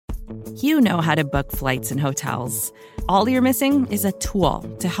You know how to book flights and hotels. All you're missing is a tool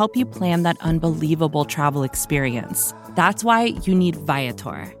to help you plan that unbelievable travel experience. That's why you need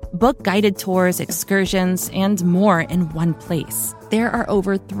Viator. Book guided tours, excursions, and more in one place. There are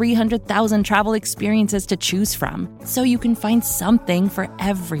over 300,000 travel experiences to choose from, so you can find something for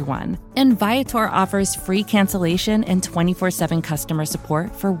everyone. And Viator offers free cancellation and 24/7 customer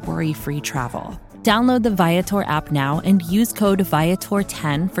support for worry-free travel. Download the Viator app now and use code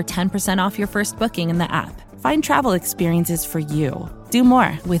Viator10 for 10% off your first booking in the app. Find travel experiences for you. Do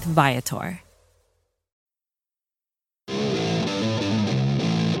more with Viator.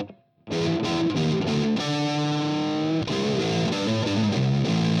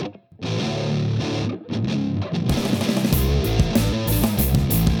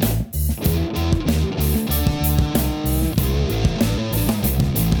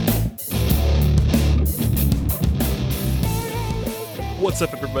 What's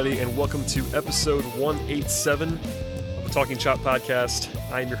up, everybody, and welcome to episode 187 of the Talking Chop podcast.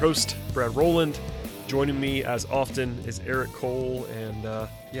 I am your host, Brad Rowland. Joining me, as often, is Eric Cole, and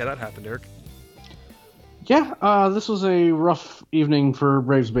yeah, that happened, Eric. Yeah, this was a rough evening for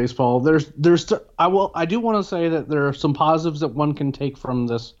Braves baseball. I do want to say that there are some positives that one can take from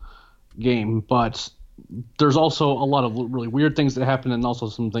this game, but there's also a lot of really weird things that happened, and also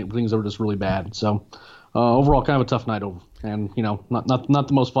some things that were just really bad. So overall, kind of a tough night over, and not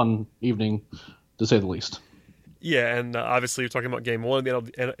the most fun evening, to say the least. Yeah, and obviously you're talking about Game 1 of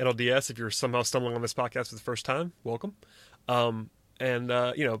the NLDS. If you're somehow stumbling on this podcast for the first time, welcome.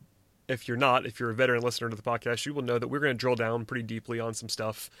 If you're not, if you're a veteran listener to the podcast, you will know that we're going to drill down pretty deeply on some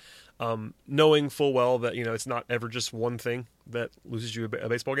stuff, knowing full well that it's not ever just one thing that loses you a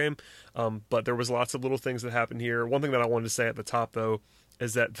baseball game. But there was lots of little things that happened here. One thing that I wanted to say at the top, though,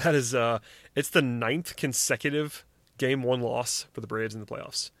 is that is it's the 9th consecutive Game 1 loss for the Braves in the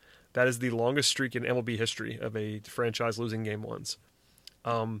playoffs. That is the longest streak in MLB history of a franchise losing Game 1s.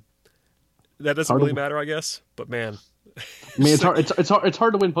 That doesn't really matter, I guess, but man. I mean, it's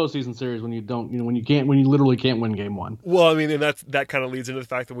hard to win postseason series when you literally can't win Game 1. Well, I mean, and that kind of leads into the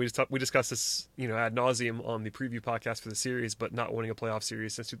fact that we discussed this, ad nauseum on the preview podcast for the series, but not winning a playoff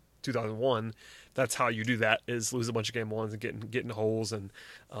series since 2001. That's how you do that, is lose a bunch of Game 1s and get in holes and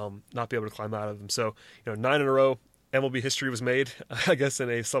not be able to climb out of them. So, 9 in a row, MLB history was made, I guess, in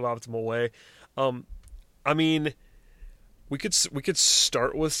a suboptimal way. I mean, we could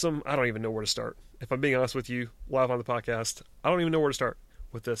start with some. I don't even know where to start. If I'm being honest with you, live on the podcast, I don't even know where to start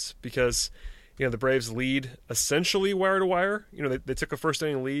with this because, the Braves lead essentially wire to wire. They took a first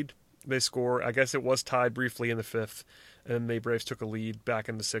inning lead. They score. I guess it was tied briefly in the 5th, and the Braves took a lead back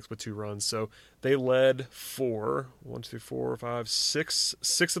in the 6th with 2 runs. So they led for 6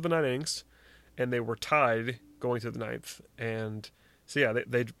 of the 9 innings, and they were tied going to the 9th. And so yeah,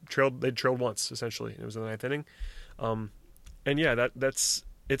 they trailed once essentially. It was in the 9th inning, and yeah,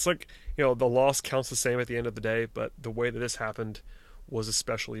 it's like, the loss counts the same at the end of the day, but the way that this happened was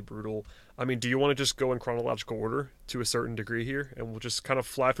especially brutal. I mean, do you want to just go in chronological order to a certain degree here? And we'll just kind of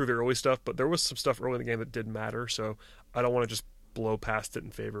fly through the early stuff, but there was some stuff early in the game that did matter, so I don't want to just blow past it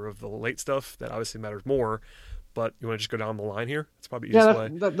in favor of the late stuff that obviously matters more. But you want to just go down the line here? It's probably the easiest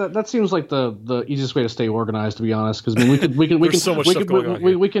way. That seems like the easiest way to stay organized, to be honest. Because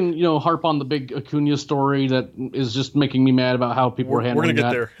we can harp on the big Acuna story that is just making me mad about how people are handling that.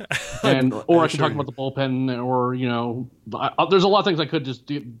 We're gonna get there, or I can talk about the bullpen, or there's a lot of things I could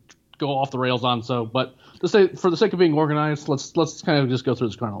just go off the rails on. So, but for the sake of being organized, let's kind of just go through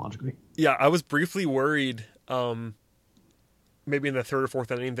this chronologically. Yeah, I was briefly worried. Maybe in the 3rd or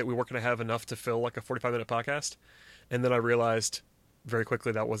 4th inning that we weren't going to have enough to fill like a 45-minute podcast. And then I realized very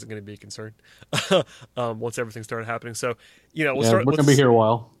quickly that wasn't going to be a concern once everything started happening. So, we're going to be here a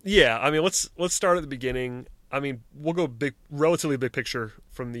while. Yeah, I mean, let's start at the beginning. I mean, we'll go relatively big picture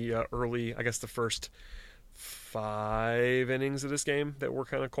from the early, I guess the first 5 innings of this game that were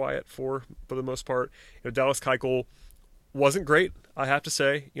kind of quiet for the most part. Dallas Keuchel wasn't great, I have to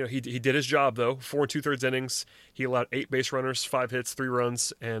say. He did his job, though. 4 2/3 innings. He allowed 8 base runners, 5 hits, 3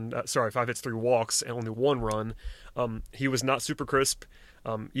 runs, and 5 hits, 3 walks, and only 1 run. He was not super crisp.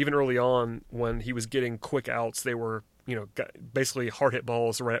 Even early on, when he was getting quick outs, they were basically hard hit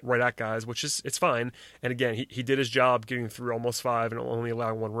balls right at guys, which it's fine. And again, he did his job getting through almost 5 and only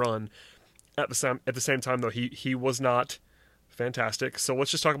allowing 1 run. At the same time, though, he was not fantastic. So let's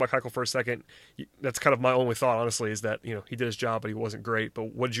just talk about Keuchel for a second. That's kind of my only thought, honestly, is that he did his job, but he wasn't great.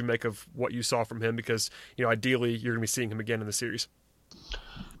 But what did you make of what you saw from him? Because ideally you're going to be seeing him again in the series.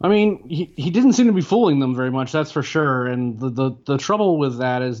 I mean, he didn't seem to be fooling them very much, that's for sure. And the trouble with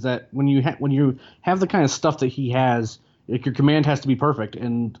that is that when you have the kind of stuff that he has, like, your command has to be perfect.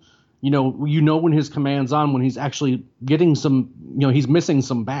 And when his command's on, when he's actually getting some, he's missing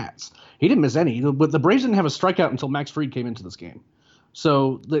some bats. He didn't miss any, but the Braves didn't have a strikeout until Max Fried came into this game.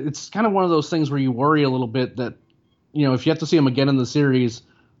 So it's kind of one of those things where you worry a little bit that, if you have to see him again in the series,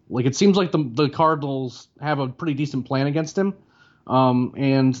 like it seems like the Cardinals have a pretty decent plan against him.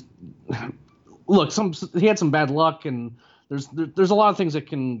 And look, he had some bad luck, and there's a lot of things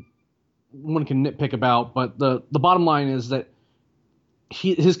that one can nitpick about, but the bottom line is that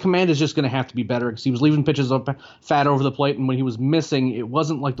his command is just going to have to be better because he was leaving pitches up fat over the plate, and when he was missing, it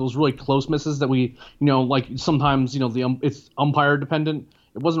wasn't like those really close misses that we, like sometimes, it's umpire dependent.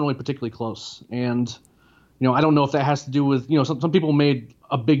 It wasn't really particularly close, and I don't know if that has to do with, some people made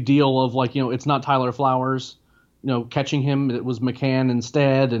a big deal of like, it's not Tyler Flowers, catching him. It was McCann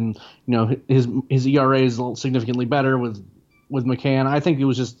instead, and his ERA is significantly better with McCann. I think it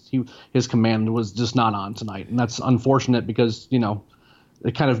was just his command was just not on tonight, and that's unfortunate because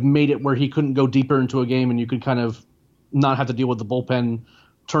it kind of made it where he couldn't go deeper into a game, and you could kind of not have to deal with the bullpen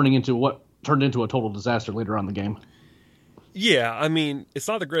turning into what turned into a total disaster later on in the game. Yeah, I mean, it's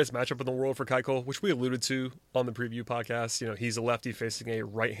not the greatest matchup in the world for Keuchel, which we alluded to on the preview podcast. He's a lefty facing a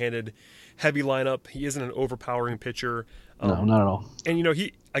right-handed heavy lineup. He isn't an overpowering pitcher. No, not at all.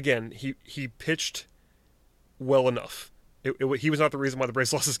 And, he pitched well enough. He was not the reason why the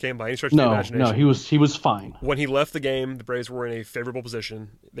Braves lost this game by any stretch of the imagination. No, he was fine. When he left the game, the Braves were in a favorable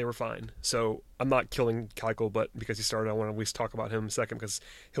position. They were fine. So I'm not killing Keuchel, but because he started, I want to at least talk about him a second because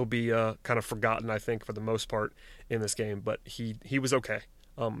he'll be kind of forgotten, I think, for the most part in this game. But he was okay.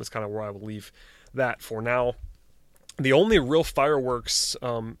 That's kind of where I will leave that for now. The only real fireworks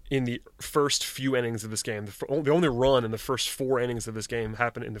in the first few innings of this game, the only run in the first 4 innings of this game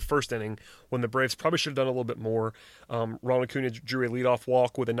happened in the first inning when the Braves probably should have done a little bit more. Ronald Acuna drew a leadoff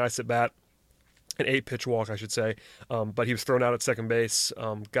walk with a nice at-bat, an 8-pitch walk, I should say, but he was thrown out at second base,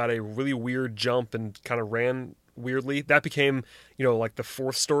 got a really weird jump and kind of ran weirdly. That became, like the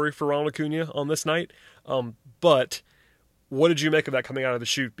 4th story for Ronald Acuna on this night. But what did you make of that coming out of the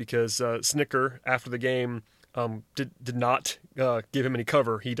chute? Because Snicker, after the game, did not give him any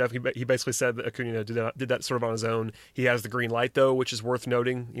cover. He basically said that Acuna did that sort of on his own. He has the green light though, which is worth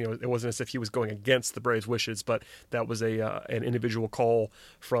noting. It wasn't as if he was going against the Braves' wishes, but that was an individual call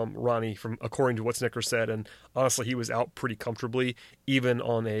from Ronnie, according to what Snicker said. And honestly, he was out pretty comfortably, even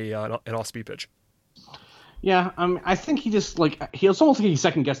on an off-speed pitch. Yeah, I think he just it's almost like he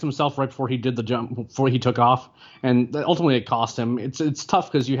second guessed himself right before he did the jump, before he took off, and ultimately it cost him. It's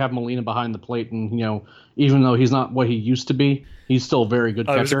tough because you have Molina behind the plate, and even though he's not what he used to be, he's still a very good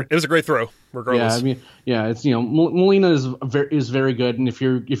catcher. It was a great throw, regardless. Yeah, it's Molina is very good, and if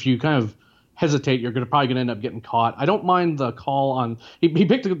you kind of hesitate, you're probably gonna end up getting caught. I don't mind the call on he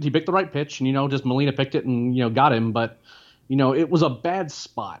picked the right pitch, and just Molina picked it and got him, but it was a bad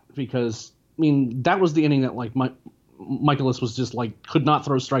spot because. That was the inning that Michaelis was just could not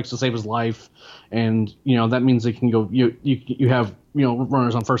throw strikes to save his life, and that means they can go. You have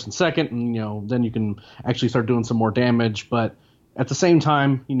runners on first and second, and then you can actually start doing some more damage. But at the same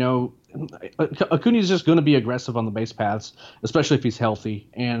time, Acuna is just going to be aggressive on the base paths, especially if he's healthy.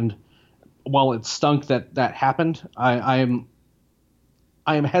 And while it stunk that happened, I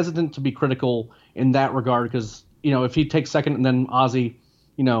am hesitant to be critical in that regard because if he takes second and then Ozzie,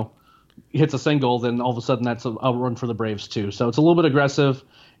 hits a single, then all of a sudden that's a run for the Braves too. So it's a little bit aggressive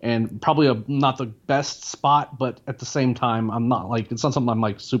and probably not the best spot, but at the same time, it's not something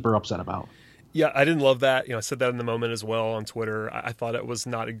I'm super upset about. Yeah, I didn't love that. I said that in the moment as well on Twitter. I thought it was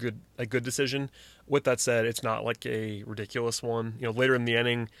not a good decision. With that said, it's not a ridiculous one. Later in the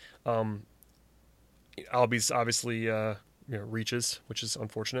inning, Albies obviously reaches, which is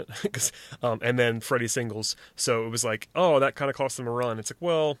unfortunate, and then Freddie singles. So it was that kind of cost them a run. It's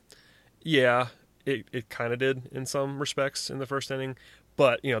well. Yeah, it kind of did in some respects in the first inning,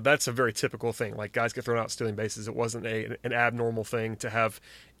 but that's a very typical thing. Guys get thrown out stealing bases. It wasn't an abnormal thing to have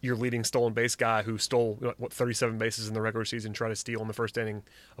your leading stolen base guy who stole 37 bases in the regular season try to steal in the first inning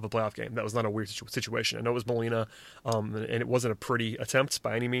of a playoff game. That was not a weird situation. I know it was Molina, and it wasn't a pretty attempt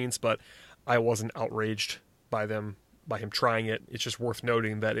by any means, but I wasn't outraged by him trying it. It's just worth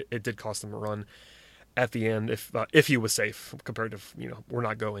noting that it did cost them a run at the end if he was safe compared to we're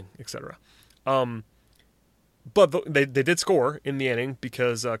not going, etc. But they did score in the inning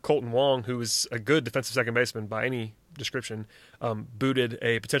because Colton Wong, who is a good defensive second baseman by any description, booted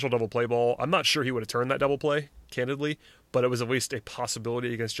a potential double play ball. I'm not sure he would have turned that double play, candidly, but it was at least a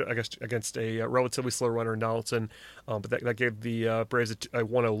possibility against a relatively slow runner in Donaldson. But that gave the Braves a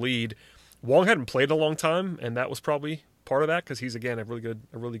 1-0 lead. Wong hadn't played in a long time, and that was probably part of that because he's again a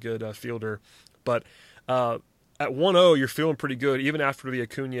really good fielder. But at 1-0, you're feeling pretty good, even after the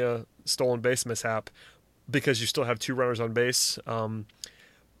Acuna stolen base mishap, because you still have 2 runners on base.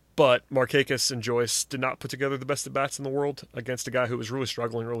 But Markakis and Joyce did not put together the best at bats in the world against a guy who was really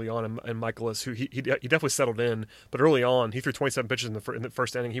struggling early on, and Michaelis, who he definitely settled in, but early on he threw 27 pitches in the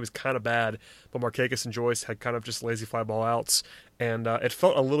first inning. He was kind of bad, but Markakis and Joyce had kind of just lazy fly ball outs, and it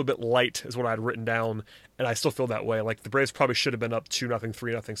felt a little bit light, is what I had written down, and I still feel that way. Like the Braves probably should have been up 2-0,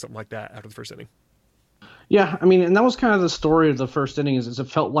 3-0, something like that after the first inning. Yeah, I mean, and that was kind of the story of the first inning. Is it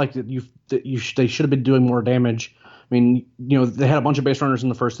felt like they should have been doing more damage. I mean, they had a bunch of base runners in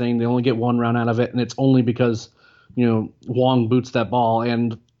the first inning. They only get 1 run out of it, and it's only because, Wong boots that ball.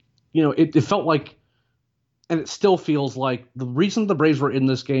 And, it felt like, and it still feels like, the reason the Braves were in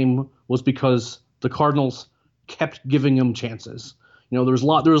this game was because the Cardinals kept giving them chances. There was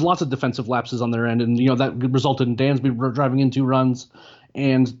lots of defensive lapses on their end, and, that resulted in Dansby driving in 2 runs.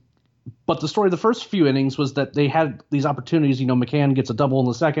 But the story of the first few innings was that they had these opportunities. McCann gets a double in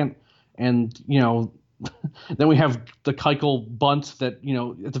the second, and, then we have the Keuchel bunt that,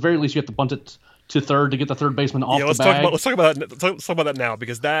 at the very least you have to bunt it to third to get the third baseman off the bag. Let's talk about that now,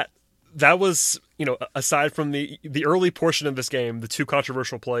 because that was, aside from the early portion of this game, the 2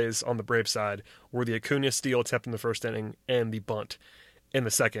 controversial plays on the Braves side were the Acuna steal attempt in the first inning and the bunt in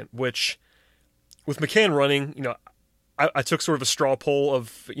the second, which with McCann running, I took sort of a straw poll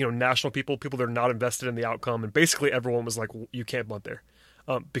of, national people that are not invested in the outcome, and basically everyone was like, well, you can't bunt there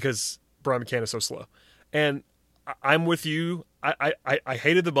because Brian McCann is so slow. And I'm with you. I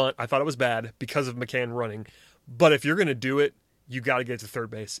hated the bunt. I thought it was bad because of McCann running. But if you're going to do it, you got to get to third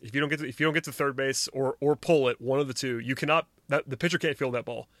base. If you don't get to third base or pull it, one of the two, you cannot. The pitcher can't field that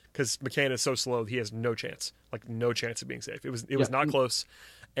ball because McCann is so slow. He has no chance, no chance of being safe. It was not close.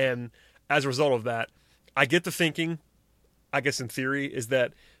 And as a result of that, I get the thinking, I guess in theory, is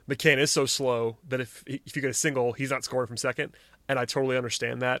that McCann is so slow that if you get a single, he's not scoring from second. And I totally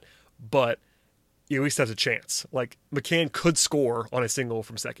understand that. But he at least has a chance. Like, McCann could score on a single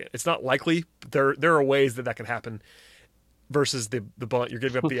from second. It's not likely, but there are ways that can happen versus the bunt. You're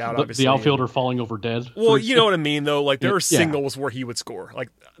giving up the out, obviously. The outfielder falling over dead. Well, you know what I mean, though. Like, there are singles where he would score. Like,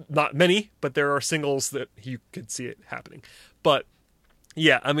 not many, but there are singles that you could see it happening. But,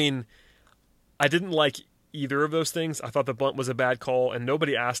 yeah, I mean, I didn't like either of those things. I thought the bunt was a bad call, and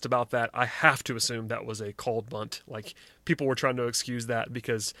nobody asked about that. I have to assume that was a called bunt. Like, people were trying to excuse that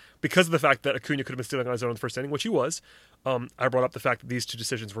because of the fact that Acuna could have been stealing on his own in the first inning, which he was. I brought up the fact that these 2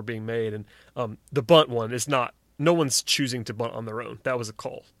 decisions were being made, and the bunt one is not. No one's choosing to bunt on their own. That was a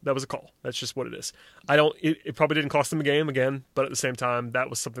call. That's just what it is. It probably didn't cost them a game again, but at the same time, that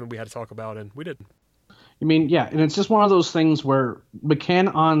was something that we had to talk about, and we did. I mean, yeah, and it's just one of those things where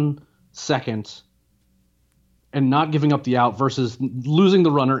McCann on second and not giving up the out versus losing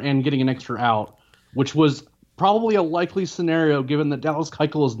the runner and getting an extra out, which was probably a likely scenario given that Dallas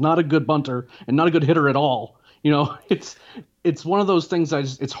Keuchel is not a good bunter and not a good hitter at all. It's one of those things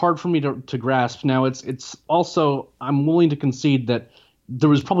it's hard for me to grasp. Now, it's also, I'm willing to concede that there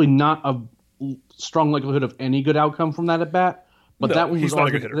was probably not a strong likelihood of any good outcome from that at bat, but no, that one was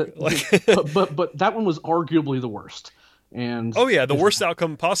but that one was arguably the worst. And the worst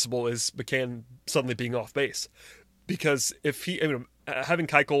outcome possible is McCann suddenly being off base, because if having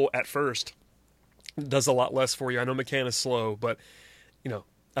Keuchel at first does a lot less for you. I know McCann is slow, but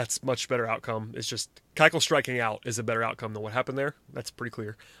that's much better outcome. It's just Keuchel striking out is a better outcome than what happened there. That's pretty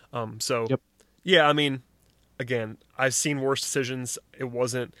clear. Yeah, I mean, again, I've seen worse decisions. It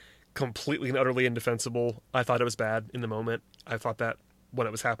wasn't completely and utterly indefensible. I thought it was bad in the moment. I thought that when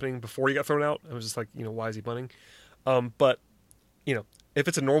it was happening before he got thrown out, I was just like, why is he bunting? But if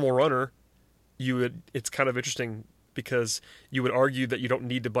it's a normal runner, it's kind of interesting because you would argue that you don't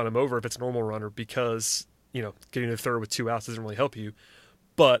need to bunt him over if it's a normal runner because, getting to third with 2 outs doesn't really help you.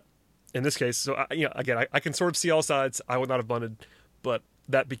 But in this case, so again, I can sort of see all sides. I would not have bunted, but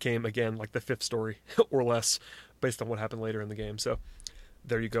that became, again, like the 5th story or less based on what happened later in the game. So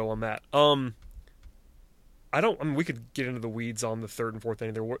there you go on that. We could get into the weeds on the 3rd and 4th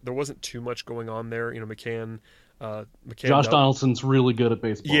inning. There wasn't too much going on there. McCann. Josh Donaldson's really good at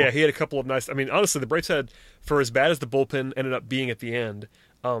baseball. Yeah, he had a couple of nice. I mean, honestly, the Braves had, for as bad as the bullpen ended up being at the end,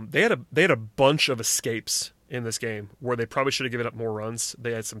 they had a bunch of escapes in this game where they probably should have given up more runs.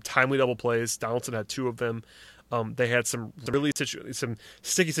 They had some timely double plays. Donaldson had 2 of them. They had some really some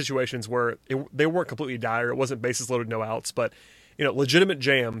sticky situations where they weren't completely dire. It wasn't bases loaded, no outs, but legitimate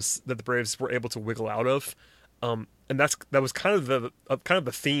jams that the Braves were able to wiggle out of. And that was kind of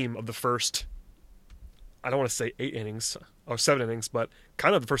the theme of the first. I don't want to say 8 innings or 7 innings, but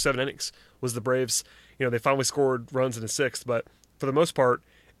kind of the first 7 innings was the Braves. They finally scored runs in the 6th, but for the most part,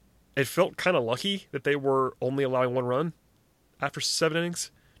 it felt kind of lucky that they were only allowing 1 run after 7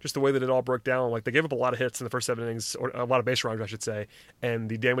 innings. Just the way that it all broke down. Like, they gave up a lot of hits in the first 7 innings, or a lot of base runners, I should say, and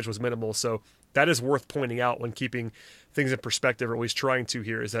the damage was minimal. So that is worth pointing out when keeping things in perspective, or at least trying to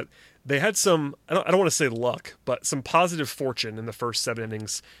here, is that they had some, I don't want to say luck, but some positive fortune in the first 7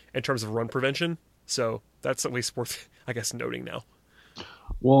 innings in terms of run prevention. So that's at least worth, I guess, noting now.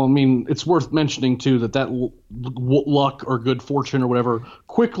 Well, I mean, it's worth mentioning, too, that luck or good fortune or whatever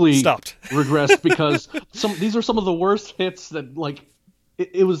quickly stopped, regressed, because these are some of the worst hits that, like,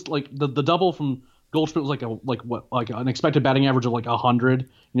 it was like the double from Goldschmidt was like an expected batting average of like 100.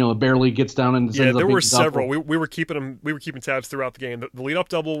 It barely gets down and yeah, there were several. We were keeping tabs throughout the game. The lead-up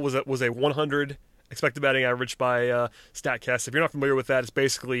double was a 100 expected batting average by Statcast. If you're not familiar with that, it's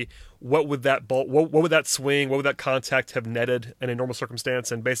basically what would that ball, what would that swing, what would that contact have netted in a normal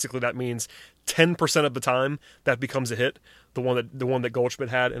circumstance, and basically that means 10% of the time that becomes a hit. The one that Goldschmidt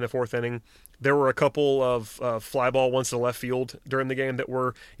had in the 4th inning. There were a couple of fly ball ones to left field during the game that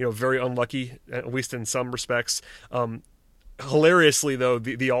were very unlucky, at least in some respects. Hilariously, though,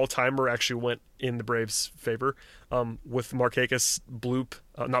 the all-timer actually went in the Braves' favor with Markakis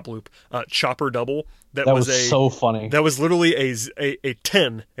chopper double. That was so funny. That was literally a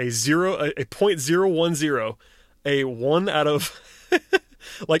 10, a .010, a 1 out of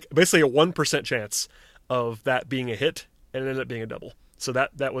like basically a 1% chance of that being a hit, and it ended up being a double. So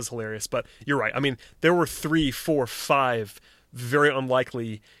that was hilarious. But you're right. I mean, there were 3, 4, 5 very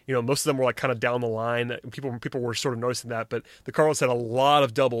unlikely. Most of them were like kind of down the line. People were sort of noticing that, but the Cardinals had a lot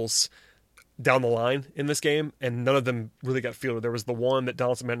of doubles down the line in this game, and none of them really got fielded. There was the one that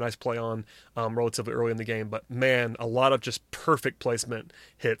Donaldson made a nice play on relatively early in the game, but man, a lot of just perfect placement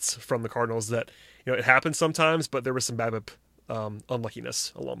hits from the Cardinals that, it happens sometimes, but there was some BABIP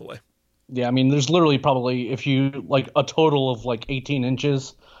unluckiness along the way. Yeah, I mean, there's literally probably, if you like, a total of like 18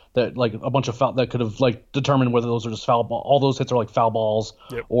 inches that like a bunch of foul that could have like determined whether those are just foul ball. All those hits are like foul balls,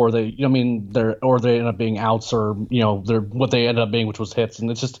 yep. Or they end up being outs, or they're what they ended up being, which was hits.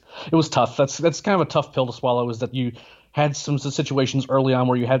 And it was tough. That's kind of a tough pill to swallow. Is that you had some situations early on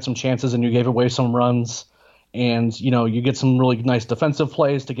where you had some chances and you gave away some runs, and you get some really nice defensive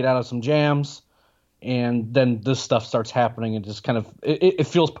plays to get out of some jams. And then this stuff starts happening, and just kind of it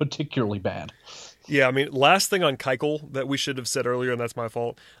feels particularly bad. Yeah, I mean, last thing on Keuchel that we should have said earlier, and that's my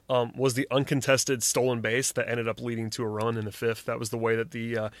fault, was the uncontested stolen base that ended up leading to a run in the 5th. That was the way that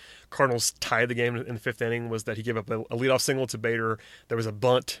the Cardinals tied the game in the 5th inning, was that he gave up a leadoff single to Bader. There was a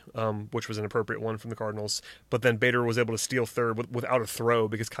bunt, which was an appropriate one from the Cardinals, but then Bader was able to steal third without a throw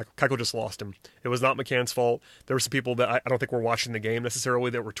because Keuchel just lost him. It was not McCann's fault. There were some people that I don't think were watching the game necessarily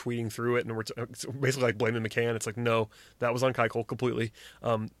that were tweeting through it and were basically like blaming McCann. It's like, no, that was on Keuchel completely.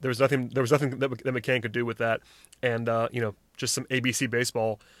 There was nothing that McCann could do with that, and just some ABC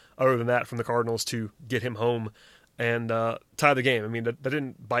baseball other than that from the Cardinals to get him home and tie the game. I mean, that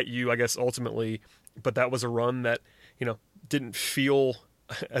didn't bite you, I guess, ultimately, but that was a run that didn't feel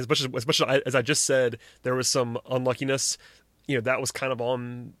as much as I just said. There was some unluckiness. That was kind of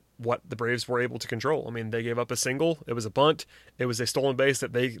on what the Braves were able to control. I mean, they gave up a single. It was a bunt. It was a stolen base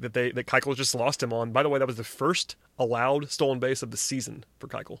that Keuchel just lost him on. By the way, that was the first allowed stolen base of the season for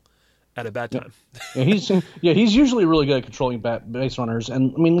Keuchel at a bad time. Yeah, he's usually really good at controlling base runners.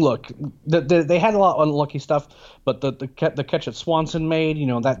 And I mean, look, they had a lot of unlucky stuff, but the catch that Swanson made,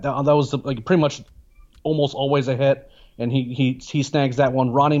 that was like pretty much almost always a hit, and he snags that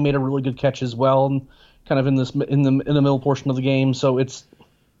one. Ronnie made a really good catch as well, and kind of in the middle portion of the game. So it's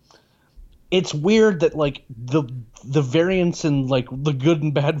weird that like the variance in like the good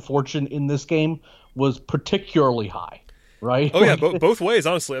and bad fortune in this game was particularly high. Right? Oh yeah, both ways.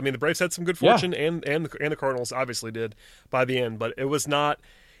 Honestly, I mean, the Braves had some good fortune, and the Cardinals obviously did by the end. But it was not,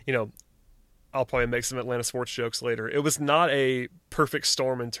 I'll probably make some Atlanta sports jokes later. It was not a perfect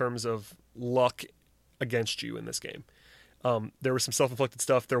storm in terms of luck against you in this game. There was some self-inflicted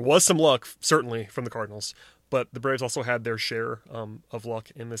stuff. There was some luck certainly from the Cardinals, but the Braves also had their share of luck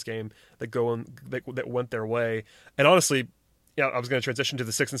in this game that went their way. And honestly, I was going to transition to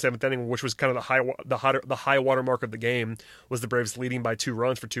the 6th and 7th inning, which was kind of the high water mark of the game, was the Braves leading by 2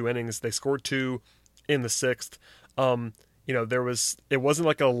 runs for 2 innings. They scored 2 in the 6th. It wasn't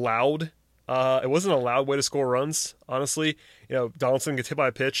like a loud way to score runs, honestly. Donaldson gets hit by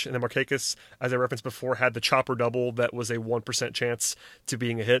a pitch, and then Markakis, as I referenced before, had the chopper double that was a 1% chance to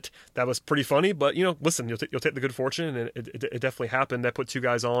being a hit. That was pretty funny, but listen, you'll take the good fortune, and it definitely happened. That put 2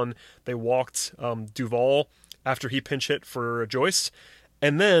 guys on. They walked Duvall after he pinch hit for Joyce.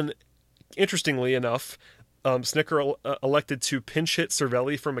 And then, interestingly enough, Snicker elected to pinch hit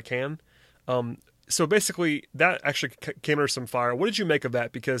Cervelli for McCann. so basically, that actually came under some fire. What did you make of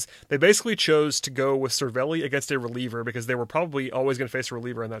that? Because they basically chose to go with Cervelli against a reliever because they were probably always going to face a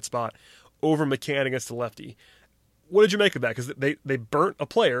reliever in that spot over McCann against the lefty. What did you make of that? Because they burnt a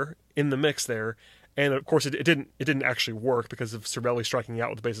player in the mix there, and of course it didn't actually work because of Cervelli striking out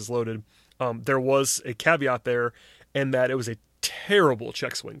with the bases loaded. There was a caveat there, and that it was a terrible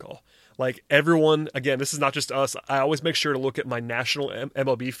check swing call. Like everyone, again, this is not just us. I always make sure to look at my national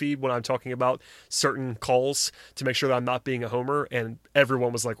MLB feed when I'm talking about certain calls to make sure that I'm not being a homer. And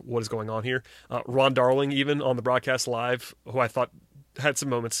everyone was like, what is going on here? Ron Darling, even on the broadcast live, who I thought had some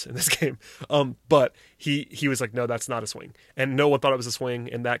moments in this game. But he was like, no, that's not a swing. And no one thought it was a swing,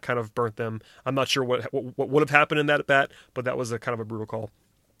 and that kind of burnt them. I'm not sure what would have happened in that at bat, but that was a kind of a brutal call.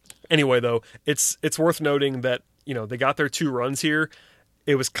 Anyway, though, it's worth noting that, they got their 2 runs here.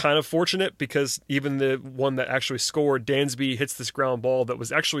 It was kind of fortunate because even the one that actually scored, Dansby hits this ground ball that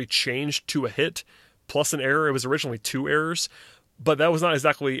was actually changed to a hit plus an error. It was originally 2 errors, but that was not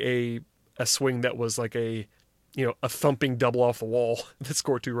exactly a swing that was like a thumping double off the wall that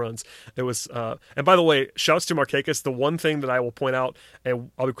scored 2 runs. It was, and by the way, shouts to Markakis. The one thing that I will point out, and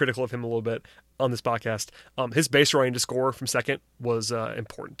I'll be critical of him a little bit on this podcast, his base running to score from second was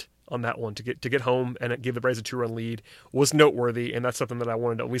important on that one to get home and give the Braves a 2-run lead was noteworthy, and that's something that I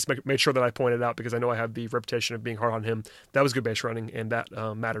wanted to at least make sure that I pointed out because I know I have the reputation of being hard on him. That was good base running, and that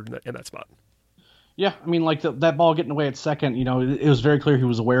mattered in that spot. Yeah, I mean, like that ball getting away at second, it was very clear he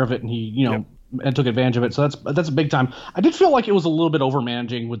was aware of it, and he, and took advantage of it. So that's a big time. I did feel like it was a little bit over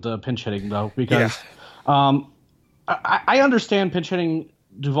managing with the pinch hitting though, because I understand pinch hitting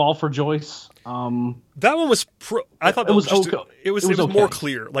Duvall for Joyce. That one was I thought that it was okay. More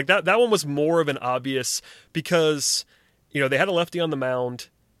clear. Like that one was more of an obvious because they had a lefty on the mound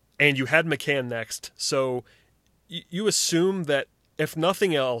and you had McCann next. So you assume that if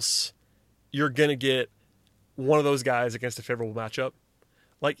nothing else, you're going to get one of those guys against a favorable matchup.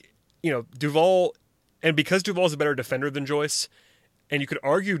 Like, Duvall, and because Duvall's a better defender than Joyce, and you could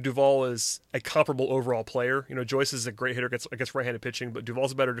argue Duvall is a comparable overall player. Joyce is a great hitter against right-handed pitching, but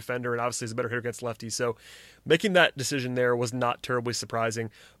Duvall's a better defender and obviously is a better hitter against lefties. So making that decision there was not terribly surprising.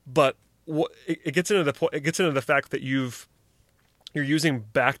 But it gets into the fact that you're using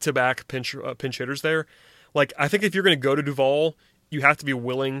back-to-back pinch hitters there. Like, I think if you're going to go to Duvall, you have to be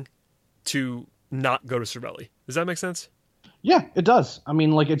willing to not go to Cervelli. Does that make sense? Yeah, it does. I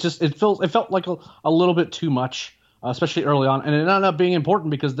mean, like it felt like a little bit too much. Especially early on, and it ended up being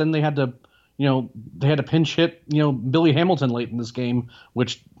important because then they had to pinch hit, Billy Hamilton late in this game,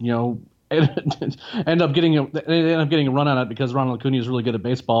 which ended up getting a run on it because Ronald Acuna is really good at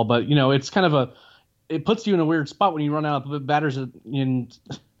baseball. But it's kind of it puts you in a weird spot when you run out of batters when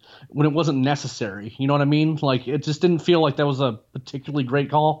it wasn't necessary. You know what I mean? Like it just didn't feel like that was a particularly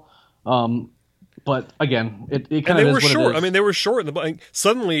great call. But again, it kind of is what short. it is. I mean, they were short.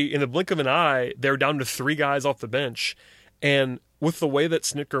 Suddenly, in the blink of an eye, they're down to 3 guys off the bench. And with the way that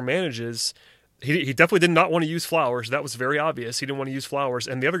Snitker manages, he definitely did not want to use Flowers. That was very obvious. He didn't want to use Flowers.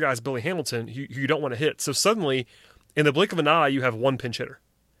 And the other guy is Billy Hamilton, who you don't want to hit. So suddenly, in the blink of an eye, you have 1 pinch hitter,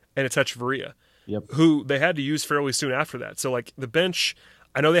 and it's Echeverria, who they had to use fairly soon after that. So like the bench,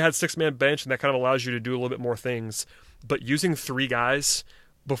 I know they had 6-man bench, and that kind of allows you to do a little bit more things. But using 3 guys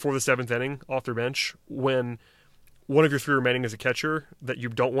before the 7th inning off their bench when one of your 3 remaining is a catcher that you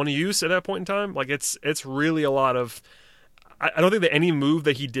don't want to use at that point in time, like it's really a lot of. I don't think that any move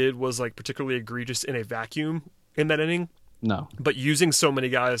that he did was like particularly egregious in a vacuum in that inning. No, but using so many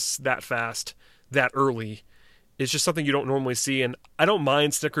guys that fast, that early, is just something you don't normally see. And I don't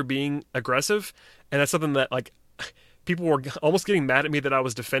mind Snitker being aggressive, and that's something that like. People were almost getting mad at me that I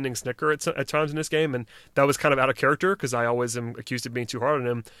was defending Snitker at times in this game, and that was kind of out of character because I always am accused of being too hard on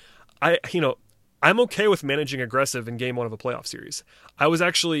him. I'm okay with managing aggressive in Game 1 of a playoff series. I was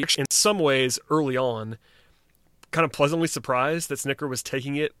actually, in some ways, early on, kind of pleasantly surprised that Snitker was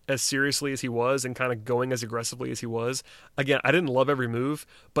taking it as seriously as he was and kind of going as aggressively as he was. Again, I didn't love every move,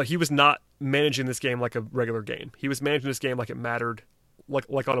 but he was not managing this game like a regular game. He was managing this game like it mattered.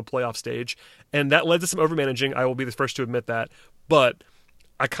 Like on a playoff stage, and that led to some overmanaging. I will be the first to admit that, but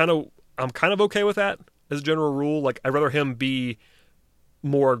I'm kind of okay with that as a general rule. Like I'd rather him be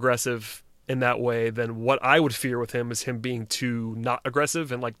more aggressive in that way than what I would fear with him is him being too not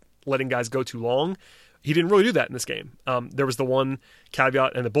aggressive and like letting guys go too long. He didn't really do that in this game. There was the one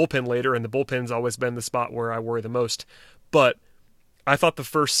caveat in the bullpen later, and the bullpen's always been the spot where I worry the most. But I thought the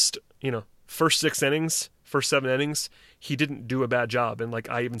first 6 innings. First 7 innings, he didn't do a bad job. And like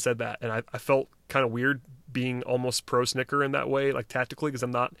I even said that. And I felt kind of weird being almost pro Snitker in that way, like tactically, because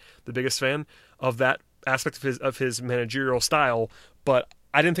I'm not the biggest fan of that aspect of his managerial style. But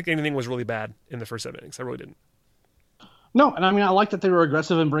I didn't think anything was really bad in the first 7 innings. I really didn't. No, and I mean I like that they were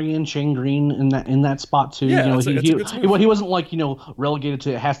aggressive in bringing in Shane Green in that spot too. Yeah, You know, it's a good move. he wasn't like relegated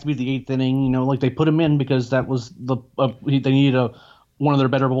to it has to be the 8th inning. You know, like they put him in because that was they needed one of their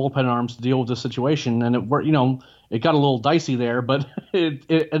better bullpen arms to deal with the situation, and it worked. You know, it got a little dicey there, but it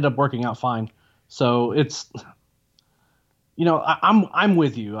ended up working out fine. So it's, I'm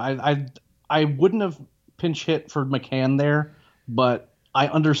with you. I wouldn't have pinch hit for McCann there, but I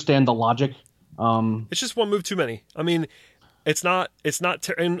understand the logic. It's just one move too many. I mean, and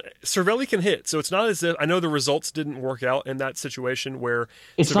Cervelli can hit, so it's not as if I know the results didn't work out in that situation where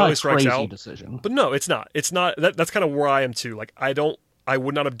it's Cervelli not a strikes crazy out. Decision. But no, it's not. It's not. That's kind of where I am too. Like I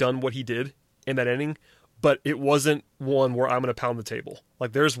would not have done what he did in that inning, but it wasn't one where I'm going to pound the table.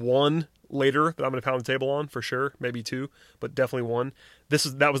 Like there's one later that I'm going to pound the table on for sure, maybe two, but definitely one.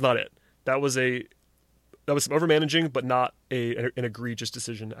 That was not it. That was some overmanaging, but not an egregious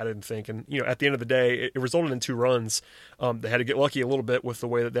decision, I didn't think. And at the end of the day, it resulted in 2 runs. They had to get lucky a little bit with the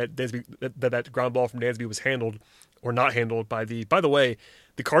way that ground ball from Dansby was handled or not handled by the. By the way,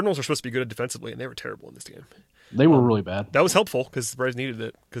 the Cardinals are supposed to be good defensively, and they were terrible in this game. They were really bad. That was helpful because the Braves needed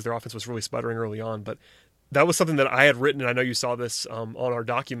it because their offense was really sputtering early on. But that was something that I had written, and I know you saw this on our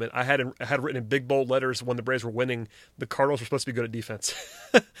document. I had written in big bold letters when the Braves were winning, the Cardinals were supposed to be good at defense.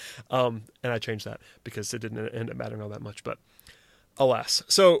 And I changed that because it didn't end up mattering all that much. But alas.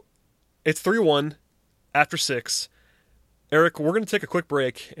 So it's 3-1 after 6. Eric, we're going to take a quick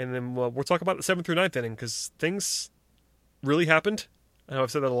break, and then we'll talk about the 7th through 9th inning because things really happened. I know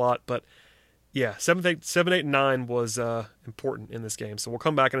I've said that a lot, but yeah, 7, 8, and 9 was important in this game. So we'll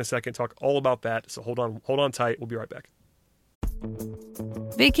come back in a second, talk all about that. So hold on tight. We'll be right back.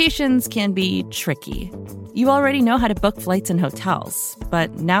 Vacations can be tricky. You already know how to book flights and hotels,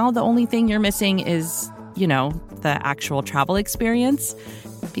 but now the only thing you're missing is, the actual travel experience.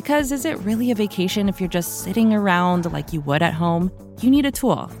 Because is it really a vacation if you're just sitting around like you would at home? You need a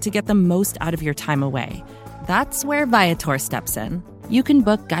tool to get the most out of your time away. That's where Viator steps in. You can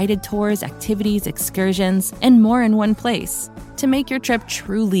book guided tours, activities, excursions, and more in one place to make your trip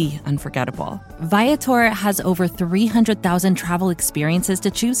truly unforgettable. Viator has over 300,000 travel experiences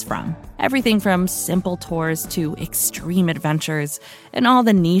to choose from. Everything from simple tours to extreme adventures and all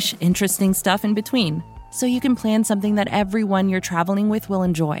the niche, interesting stuff in between. So you can plan something that everyone you're traveling with will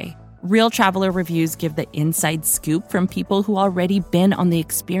enjoy. Real traveler reviews give the inside scoop from people who already been on the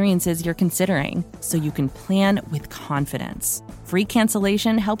experiences you're considering, so you can plan with confidence. Free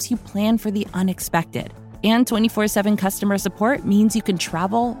cancellation helps you plan for the unexpected. And 24/7 customer support means you can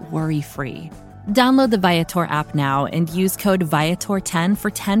travel worry-free. Download the Viator app now and use code Viator10 for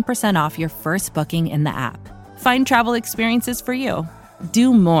 10% off your first booking in the app. Find travel experiences for you.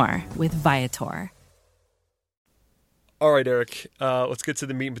 Do more with Viator. All right, Eric, let's get to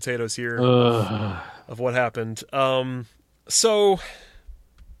the meat and potatoes here of what happened. So,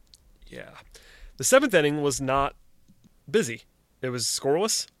 yeah. The 7th inning was not busy. It was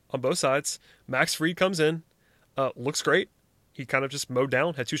scoreless on both sides. Max Fried comes in, looks great. He kind of just mowed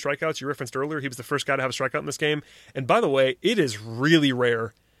down, had 2 strikeouts. You referenced earlier, he was the first guy to have a strikeout in this game. And by the way, it is really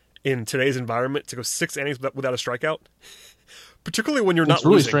rare in today's environment to go 6 innings without a strikeout. Particularly when you're not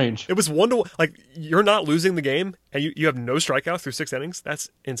losing. It's really strange. It was 1-1. Like, you're not losing the game, and you have no strikeouts through 6 innings.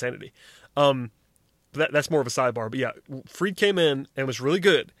 That's insanity. That's more of a sidebar. But yeah, Fried came in and was really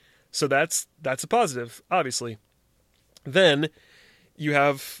good. So that's a positive, obviously. Then you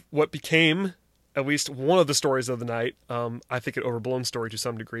have what became at least one of the stories of the night. I think an overblown story to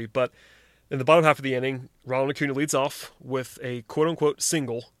some degree. But in the bottom half of the inning, Ronald Acuna leads off with a quote-unquote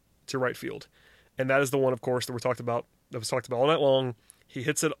single to right field. And that is the one, of course, that was talked about all night long. He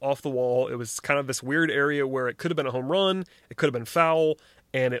hits it off the wall. It was kind of this weird area where it could have been a home run, it could have been foul,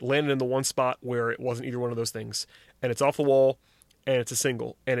 and it landed in the one spot where it wasn't either one of those things. And it's off the wall, and it's a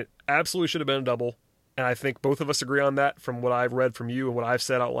single. And it absolutely should have been a double. And I think both of us agree on that from what I've read from you and what I've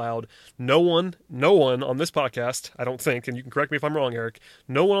said out loud. No one on this podcast, I don't think, and you can correct me if I'm wrong, Eric,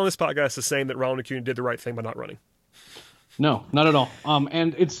 no one on this podcast is saying that Ronald Acuna did the right thing by not running. No, not at all.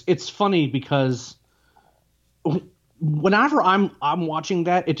 And it's funny because whenever I'm watching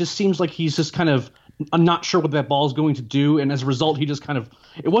that, it just seems like he's just kind of I'm not sure what that ball is going to do, and as a result, he just kind of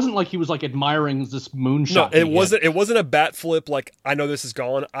it wasn't like he was like admiring this moonshot. No, it wasn't. It wasn't a bat flip. Like I know this is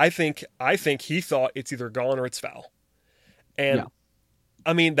gone. I think he thought it's either gone or it's foul, and yeah.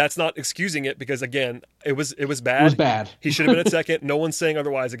 I mean that's not excusing it because again, it was bad. It was bad. He should have been at second. No one's saying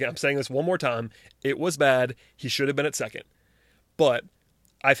otherwise. Again, I'm saying this one more time. It was bad. He should have been at second, but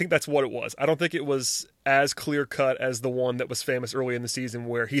I think that's what it was. I don't think it was as clear-cut as the one that was famous early in the season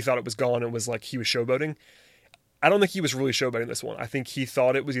where he thought it was gone and was like he was showboating. I don't think he was really showboating this one. I think he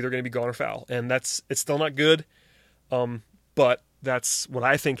thought it was either going to be gone or foul, and it's still not good. But that's what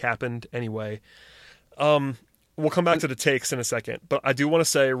I think happened anyway. We'll come back to the takes in a second, but I do want to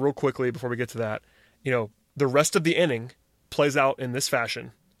say real quickly before we get to that, the rest of the inning plays out in this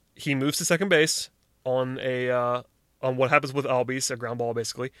fashion. He moves to second base on what happens with Albies, a ground ball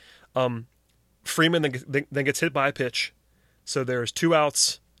basically. Freeman then gets hit by a pitch. So there's 2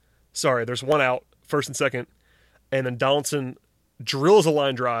 outs. Sorry, there's 1 out, first and second. And then Donaldson drills a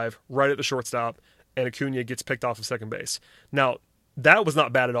line drive right at the shortstop, and Acuna gets picked off of second base. Now, that was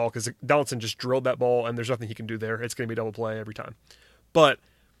not bad at all because Donaldson just drilled that ball, and there's nothing he can do there. It's going to be double play every time. But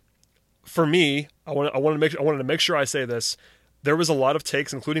for me, I wanted to make sure I say this. There was a lot of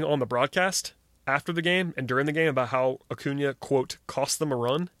takes, including on the broadcast after the game and during the game, about how Acuna, quote, cost them a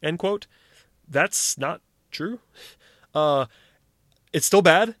run, end quote. That's not true. It's still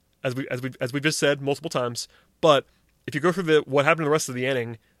bad, as we've just said multiple times. But if you go through what happened in the rest of the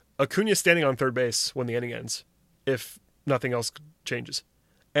inning, Acuna's standing on third base when the inning ends, if nothing else changes.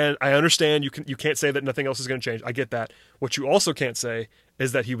 And I understand you can't say that nothing else is going to change. I get that. What you also can't say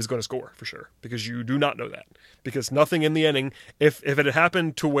is that he was going to score for sure, because you do not know that. Because nothing in the inning, if it had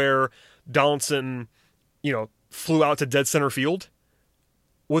happened to where Donaldson, flew out to dead center field,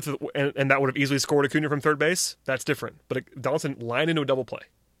 and that would have easily scored Acuna from third base, that's different. But Donaldson lined into a double play.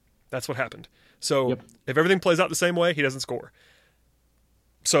 That's what happened. So If everything plays out the same way, he doesn't score.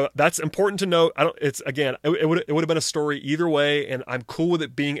 So that's important to note. It would have been a story either way, and I'm cool with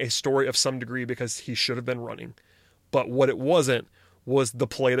it being a story of some degree because he should have been running. But what it wasn't was the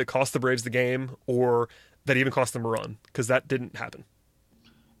play that cost the Braves the game, or that even cost them a run, because that didn't happen.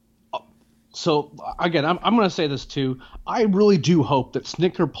 So again, I'm going to say this too. I really do hope that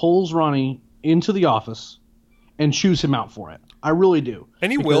Snitker pulls Ronnie into the office and chews him out for it. I really do.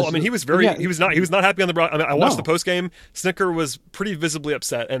 And he will. I mean, he was he was not happy on the broad. I mean, I watched the post game. Snitker was pretty visibly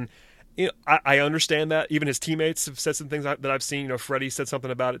upset, and I understand that. Even his teammates have said some things that I've seen. Freddie said something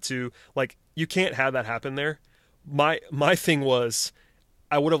about it too. Like, you can't have that happen there. My thing was,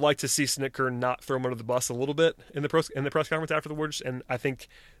 I would have liked to see Snitker not throw him under the bus a little bit in the press conference afterwards, and I think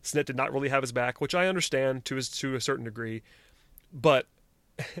Snit did not really have his back, which I understand to a certain degree. But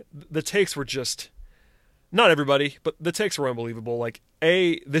the takes were just. Not everybody, but the takes were unbelievable. Like,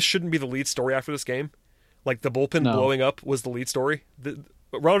 this shouldn't be the lead story after this game. Like, the bullpen blowing up was the lead story.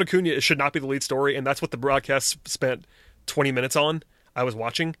 Ronald Acuna should not be the lead story, and that's what the broadcast spent 20 minutes on. I was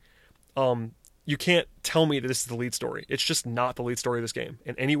watching. You can't tell me that this is the lead story. It's just not the lead story of this game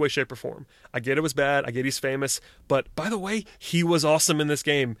in any way, shape, or form. I get it was bad. I get he's famous. But, by the way, he was awesome in this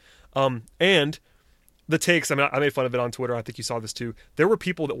game. And the takes, I made fun of it on Twitter. I think you saw this too. There were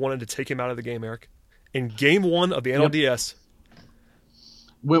people that wanted to take him out of the game, Eric. In game 1 of the NLDS,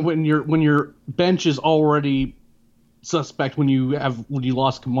 when your bench is already suspect, when you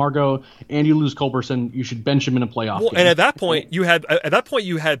lost Camargo and you lose Culberson, you should bench him in a playoff game. And at that point you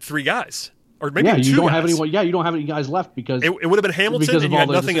had 3 guys, or maybe you 2 don't guys. have anyone. Yeah, you don't have any guys left because it would have been Hamilton and you had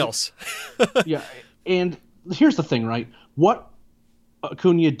nothing else. Yeah, and here's the thing, right? What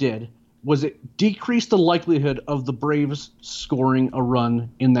Acuna did was it decreased the likelihood of the Braves scoring a run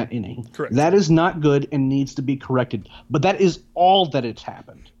in that inning. Correct. That is not good and needs to be corrected. But that is all that it's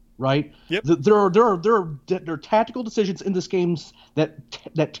happened, right? Yep. There are tactical decisions in this game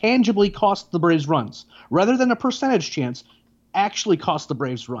that tangibly cost the Braves runs, rather than a percentage chance. Actually cost the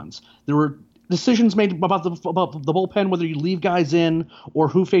Braves runs. There were decisions made about the bullpen, whether you leave guys in or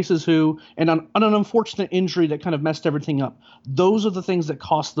who faces who, and on an unfortunate injury that kind of messed everything up. Those are the things that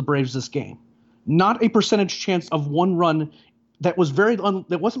cost the Braves this game. Not a percentage chance of one run that was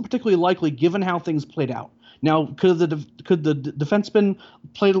that wasn't particularly likely given how things played out. Now, could the defenseman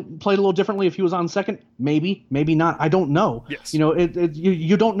played a little differently if he was on second? Maybe not. I don't know. Yes.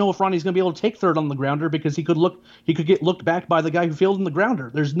 You don't know if Ronnie's going to be able to take third on the grounder because he could get looked back by the guy who fielded the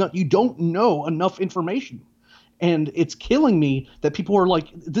grounder. You don't know enough information, and it's killing me that people are like,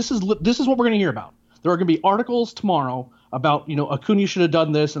 this is what we're going to hear about. There are going to be articles tomorrow about Acuna should have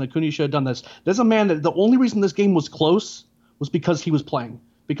done this and Acuna should have done this. There's a man that the only reason this game was close was because he was playing,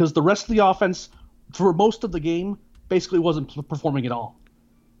 because the rest of the offense for most of the game basically wasn't performing at all.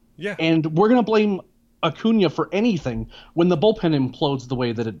 Yeah. And we're going to blame Acuna for anything when the bullpen implodes the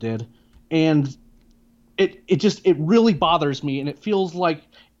way that it did. And it really bothers me, and it feels like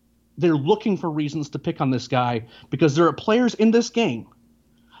they're looking for reasons to pick on this guy, because there are players in this game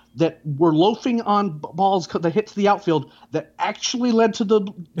that were loafing on balls that hit to the outfield that actually led to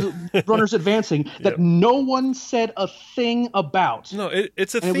the runners advancing that no one said a thing about. No,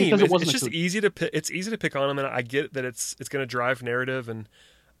 it's a theme. Because it's just easy to pick on them, and I get that it's going to drive narrative, and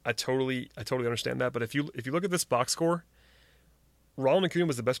I totally understand that. But if you look at this box score, Ronald Acuna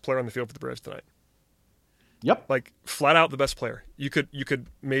was the best player on the field for the Braves tonight. Yep. Like flat out the best player. You could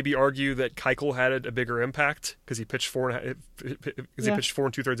maybe argue that Keuchel had a bigger impact because he pitched four and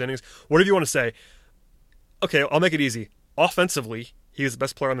 2/3 innings. Whatever you want to say. Okay, I'll make it easy. Offensively, he was the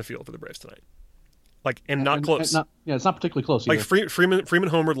best player on the field for the Braves tonight. Like, and not close. It's not particularly close either. Like Freeman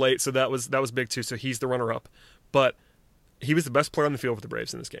homered late, so that was big too. So he's the runner up, but he was the best player on the field for the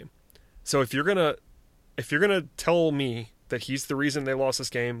Braves in this game. So if you're gonna tell me that he's the reason they lost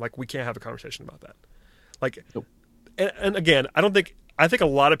this game, like we can't have a conversation about that. Like, nope. And again, I think a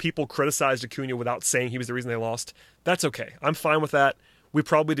lot of people criticized Acuna without saying he was the reason they lost. That's okay. I'm fine with that. We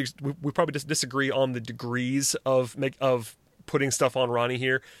probably just disagree on the degrees of putting stuff on Ronnie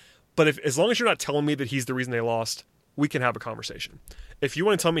here. But as long as you're not telling me that he's the reason they lost, we can have a conversation. If you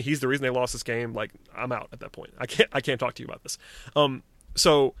want to tell me he's the reason they lost this game, like I'm out at that point. I can't talk to you about this.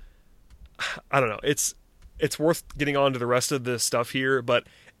 So I don't know. It's worth getting on to the rest of the stuff here, but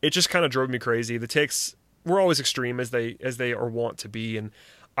it just kind of drove me crazy. The takes were always extreme as they are wont to be, and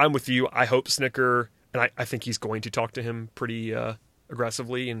I'm with you. I hope Snitker, and I think he's going to talk to him pretty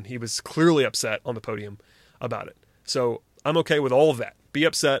aggressively, and he was clearly upset on the podium about it. So I'm okay with all of that. Be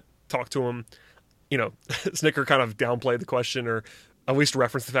upset, talk to him. You know, Snitker kind of downplayed the question, or at least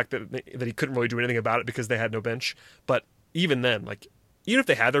referenced the fact that he couldn't really do anything about it because they had no bench. But even then, like, even if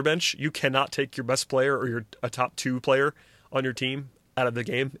they had their bench, you cannot take your best player or a top 2 player on your team out of the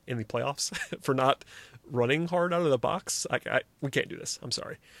game in the playoffs for not running hard out of the box. We can't do this. I'm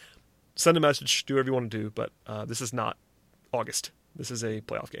sorry. Send a message, do whatever you want to do, but this is not August. This is a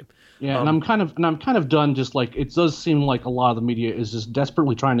playoff game. Yeah, and I'm kind of done. Just like it does seem like a lot of the media is just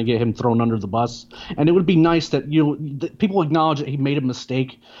desperately trying to get him thrown under the bus. And it would be nice that that people acknowledge that he made a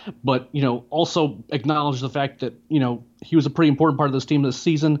mistake, but also acknowledge the fact that he was a pretty important part of this team this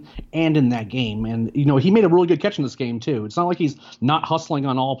season and in that game. And he made a really good catch in this game too. It's not like he's not hustling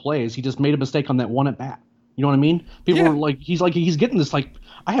on all plays. He just made a mistake on that one at bat. You know what I mean? People are like, he's getting this. Like,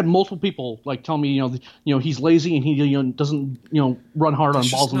 I had multiple people like tell me, he's lazy and he doesn't, run hard on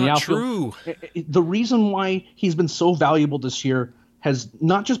balls in the outfield. True. The reason why he's been so valuable this year has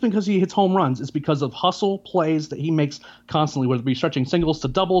not just because he hits home runs. It's because of hustle plays that he makes constantly, whether it be stretching singles to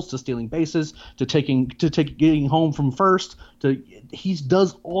doubles to stealing bases to getting home from first. He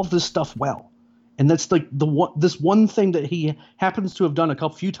does all this stuff well. And that's like this one thing that he happens to have done a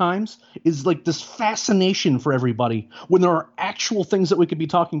few times is like this fascination for everybody when there are actual things that we could be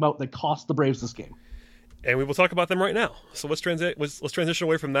talking about that cost the Braves this game. And we will talk about them right now. So let's transition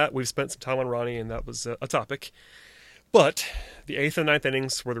away from that. We've spent some time on Ronnie, and that was a topic. But the 8th and 9th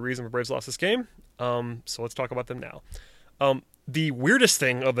innings were the reason the Braves lost this game. So let's talk about them now. The weirdest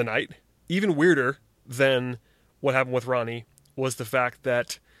thing of the night, even weirder than what happened with Ronnie, was the fact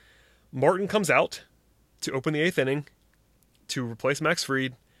that Martin comes out to open the 8th inning to replace Max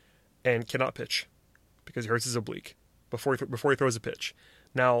Fried and cannot pitch because he hurts his oblique before he throws a pitch.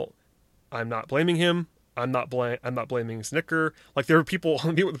 Now, I'm not blaming him. I'm not blaming Snitker. Like, there were people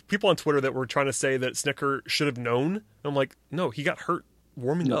on Twitter that were trying to say that Snitker should have known. And I'm like, no, he got hurt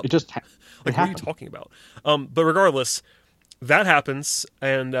warming up. It just what are you talking about? But regardless, that happens,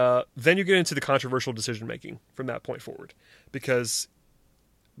 and then you get into the controversial decision making from that point forward because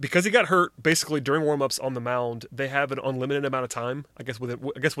he got hurt basically during warm-ups on the mound. They have an unlimited amount of time, I guess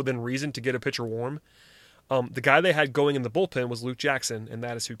within reason, to get a pitcher warm. The guy they had going in the bullpen was Luke Jackson, and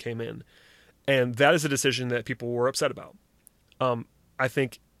that is who came in. And that is a decision that people were upset about. I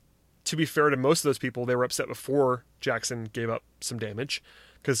think, to be fair to most of those people, they were upset before Jackson gave up some damage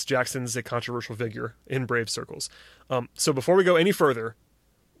because Jackson's a controversial figure in Braves circles. So before we go any further,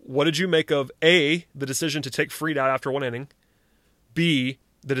 what did you make of A, the decision to take Fried out after one inning, B,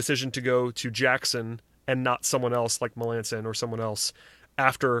 the decision to go to Jackson and not someone else like Melanson or someone else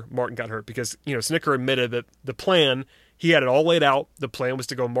after Martin got hurt? Because, Snitker admitted that the plan, he had it all laid out. The plan was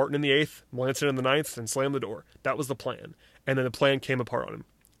to go Martin in the 8th, Melanson in the 9th, and slam the door. That was the plan. And then the plan came apart on him.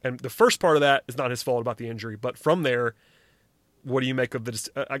 And the first part of that is not his fault about the injury. But from there, what do you make of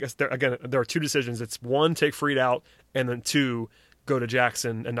I guess, there are 2 decisions. It's 1, take Fried out, and then 2, go to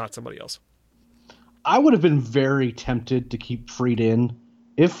Jackson and not somebody else. I would have been very tempted to keep Fried in,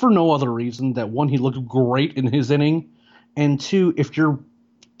 if for no other reason that 1, he looked great in his inning, and 2,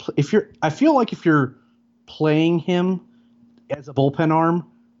 I feel like if you're playing him as a bullpen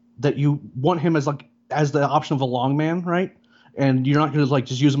arm, that you want him as the option of a long man, right? And you're not going to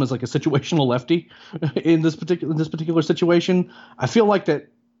just use him as a situational lefty in this particular situation. I feel like that.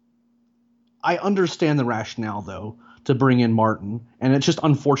 I understand the rationale though to bring in Martin, and it's just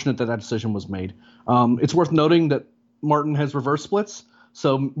unfortunate that decision was made. It's worth noting that Martin has reverse splits.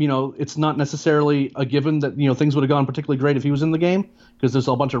 So, it's not necessarily a given that, things would have gone particularly great if he was in the game because there's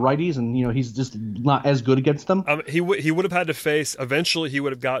a bunch of righties and, he's just not as good against them. He would have had to face, eventually he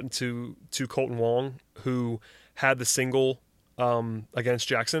would have gotten to Colton Wong, who had the single against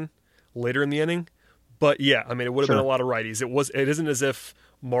Jackson later in the inning. But yeah, I mean, it would have been a lot of righties. It isn't as if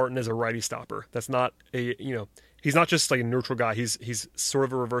Martin is a righty stopper. That's not he's not just like a neutral guy. He's sort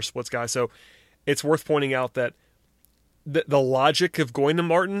of a reverse splits guy. So it's worth pointing out that the logic of going to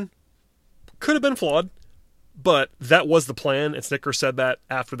Martin could have been flawed, but that was the plan. And Snicker said that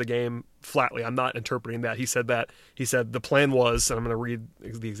after the game flatly. I'm not interpreting that. He said that. He said the plan was, and I'm going to read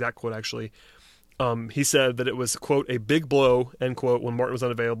the exact quote actually. He said that it was, quote, a big blow, end quote, when Martin was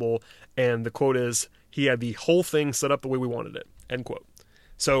unavailable. And the quote is, he had the whole thing set up the way we wanted it, end quote.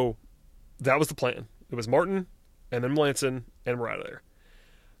 So that was the plan. It was Martin and then Melanson, and we're out of there.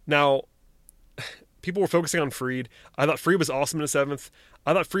 Now, people were focusing on Fried. I thought Fried was awesome in the seventh.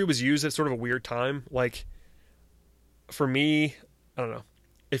 I thought Fried was used at sort of a weird time. Like, for me, I don't know.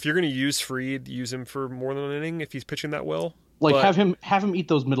 If you're going to use Fried, use him for more than an inning if he's pitching that well. Like, have him eat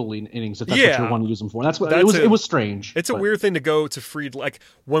those middle innings if that's what you want to use him for. That's what it was strange. It's a weird thing to go to Fried. Like,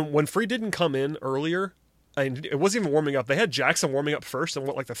 when Fried didn't come in earlier, and it wasn't even warming up. They had Jackson warming up first in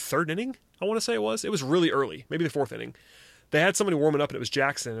the third inning, I want to say it was. It was really early, maybe the fourth inning. They had somebody warming up, and it was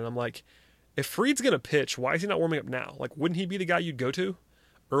Jackson. And I'm like, if Fried's going to pitch, why is he not warming up now? Like, wouldn't he be the guy you'd go to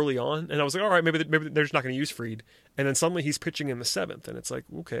early on? And I was like, all right, maybe they're just not going to use Fried. And then suddenly he's pitching in the seventh, and it's like,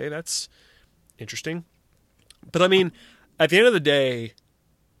 okay, that's interesting. But I mean, at the end of the day,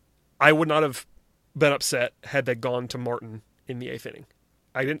 I would not have been upset had they gone to Martin in the eighth inning.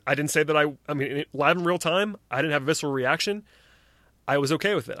 I didn't say that I mean, live in real time, I didn't have a visceral reaction. I was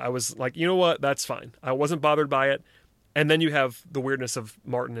okay with it. I was like, you know what, that's fine. I wasn't bothered by it. And then you have the weirdness of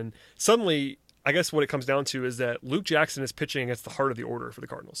Martin. And suddenly, I guess what it comes down to is that Luke Jackson is pitching against the heart of the order for the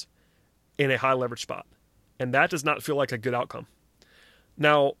Cardinals in a high leverage spot. And that does not feel like a good outcome.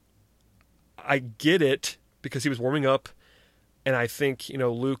 Now, I get it because he was warming up. And I think,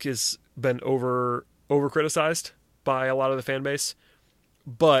 Luke has been over criticized by a lot of the fan base.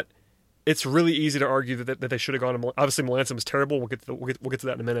 But it's really easy to argue that they should have gone to obviously Melanson was terrible. We'll get to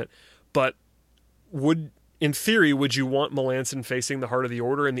that in a minute. But in theory, would you want Melanson facing the heart of the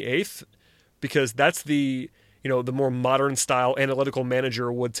order in the eighth? Because that's the more modern style analytical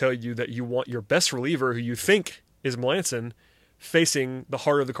manager would tell you that you want your best reliever, who you think is Melanson, facing the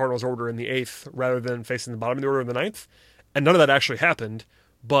heart of the Cardinals order in the eighth rather than facing the bottom of the order in the ninth. And none of that actually happened,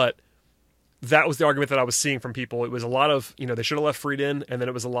 but that was the argument that I was seeing from people. It was a lot of, they should have left Fried in, and then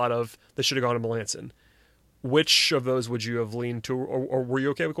it was a lot of, they should have gone to Melanson. Which of those would you have leaned to, or were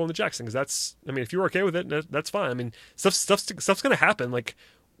you okay with going to Jackson? Because that's, I mean, if you were okay with it, that's fine. I mean, stuff's going to happen. Like,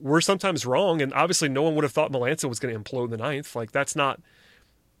 we're sometimes wrong, and obviously no one would have thought Melanson was going to implode in the ninth. Like, that's not,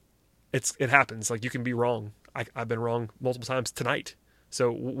 it happens. Like, you can be wrong. I've been wrong multiple times tonight.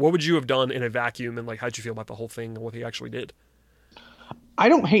 So what would you have done in a vacuum, and like, how'd you feel about the whole thing and what he actually did? I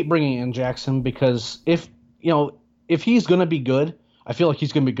don't hate bringing in Jackson because if he's going to be good, I feel like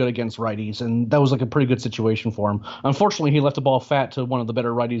he's going to be good against righties, and that was like a pretty good situation for him. Unfortunately, he left the ball fat to one of the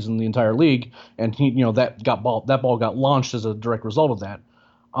better righties in the entire league, and that ball got launched as a direct result of that.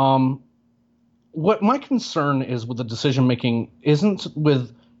 What my concern is with the decision making isn't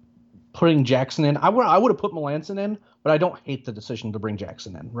with putting Jackson in. I would have put Melanson in, but I don't hate the decision to bring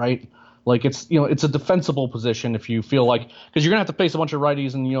Jackson in, right? Like, it's a defensible position if you feel like, because you're gonna have to face a bunch of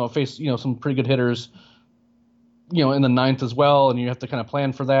righties and face some pretty good hitters in the ninth as well, and you have to kind of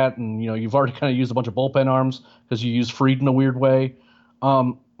plan for that, and you've already kind of used a bunch of bullpen arms because you use Fried in a weird way.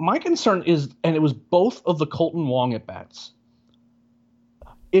 My concern is, and it was both of the Colton Wong at bats,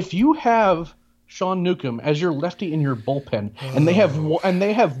 if you have Sean Newcomb as your lefty in your bullpen, and they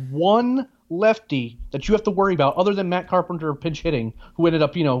have one lefty that you have to worry about other than Matt Carpenter pinch hitting, who ended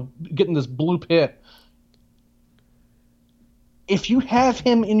up getting this bloop hit. If you have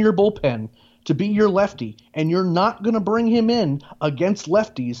him in your bullpen to be your lefty, and you're not going to bring him in against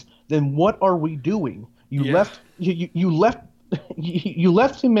lefties, then what are we doing? You left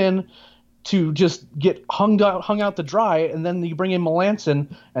him in to just get hung out to dry, and then you bring in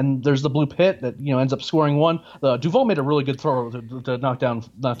Melanson, and there's the bloop hit that ends up scoring one. Duvall made a really good throw to knock down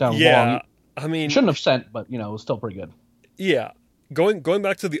Wong. I mean, shouldn't have sent, but it was still pretty good. Yeah, going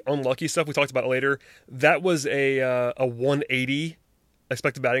back to the unlucky stuff we talked about later, that was a 180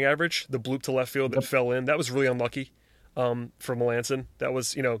 expected batting average. The bloop to left field that fell in, that was really unlucky for Melanson. That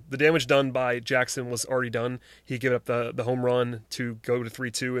was the damage done by Jackson was already done. He gave up the home run to go to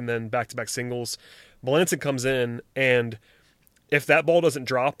 3-2 and then back-to-back singles. Melanson comes in, and if that ball doesn't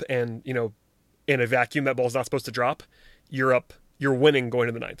drop, and in a vacuum that ball's not supposed to drop, you're up you're winning going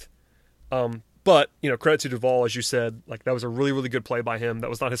to the ninth. But, credit to Duvall, as you said, like that was a really, really good play by him. That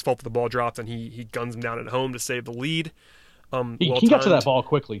was not his fault that the ball dropped, and he guns him down at home to save the lead. He got to that ball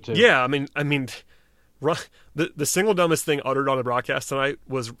quickly too. Yeah, I mean, the single dumbest thing uttered on the broadcast tonight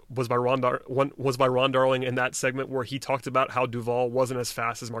was by Ron Darling in that segment where he talked about how Duvall wasn't as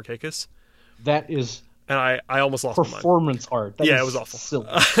fast as Markakis. That is, and I almost lost my mind. Performance art. That it was awful. Silly.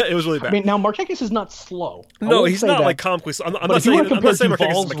 It was really bad. I mean, now Markakis is not slow. No, he's not like comically slow. I'm not saying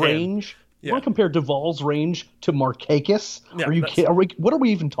Markakis is range. You want to compare Duvall's range to Markakis? Yeah, are you kidding? What are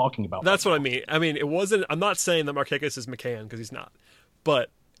we even talking about? That's what I mean. I mean, it wasn't. I'm not saying that Markakis is McCann because he's not, but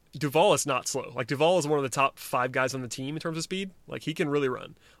Duvall is not slow. Like Duvall is one of the top 5 guys on the team in terms of speed. Like he can really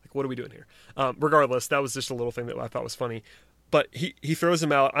run. Like what are we doing here? Regardless, that was just a little thing that I thought was funny. But he throws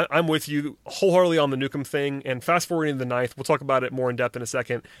him out. I'm with you wholeheartedly on the Newcomb thing. And fast forwarding to the ninth, we'll talk about it more in depth in a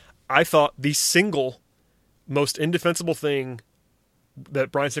second. I thought the single most indefensible thing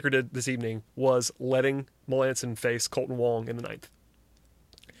that Brian Sicker did this evening was letting Melanson face Colton Wong in the ninth.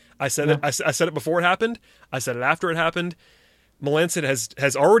 I said it. I said it before it happened. I said it after it happened. Melanson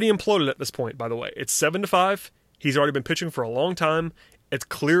has already imploded at this point. By the way, it's 7-5. He's already been pitching for a long time. It's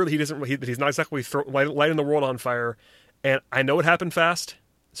clear that he's not exactly lighting the world on fire. And I know it happened fast.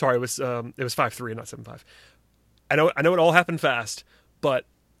 Sorry, it was 5-3, not 7-5. I know it all happened fast. But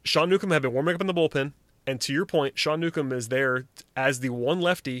Sean Newcomb had been warming up in the bullpen. And to your point, Sean Newcomb is there as the one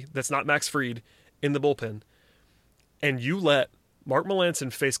lefty that's not Max Fried in the bullpen. And you let Mark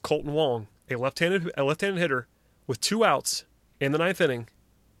Melanson face Colton Wong, a left-handed hitter, with 2 outs in the ninth inning.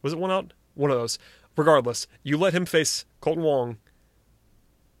 Was it 1 out? One of those. Regardless, you let him face Colton Wong.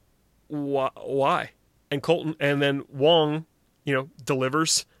 Why? And then Wong,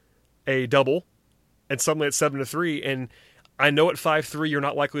 delivers a double, and suddenly it's 7-3. And I know at 5-3 you're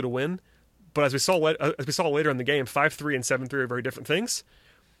not likely to win. But as we saw later in the game, 5-3 and 7-3 are very different things.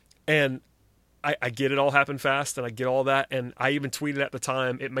 And I get it all happened fast, and I get all that. And I even tweeted at the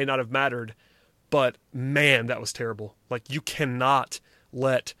time, it may not have mattered, but man, that was terrible. Like you cannot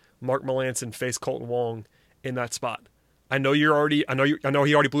let Mark Melanson face Colton Wong in that spot. I know he already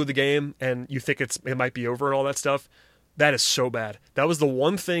blew the game, and you think it might be over and all that stuff. That is so bad. That was the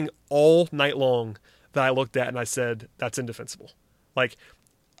one thing all night long that I looked at and I said that's indefensible. Like.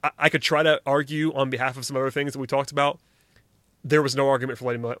 I could try to argue on behalf of some other things that we talked about. There was no argument for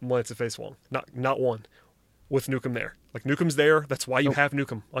letting Melanson face Wong. Not one. With Newcomb there. Like, Newcomb's there. That's why you have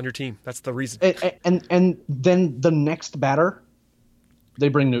Newcomb on your team. That's the reason. And then the next batter, they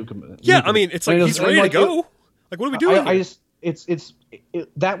bring Newcomb. Yeah, I mean, it's like he's ready to go. Like, what are we doing here?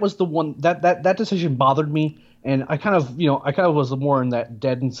 That was the one that decision bothered me. And I kind of was more in that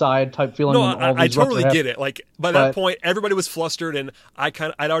dead inside type feeling. No, I totally get it. Like by that point, everybody was flustered, and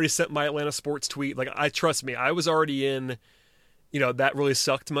I'd already sent my Atlanta sports tweet. Like, trust me, I was already in, that really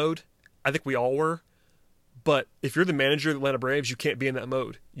sucked mode. I think we all were. But if you're the manager of the Atlanta Braves, you can't be in that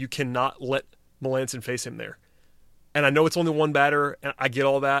mode. You cannot let Melanson face him there. And I know it's only one batter, and I get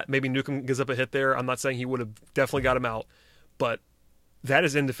all that. Maybe Newcomb gives up a hit there. I'm not saying he would have definitely got him out, but that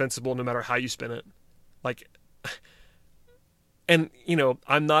is indefensible no matter how you spin it. Like. And,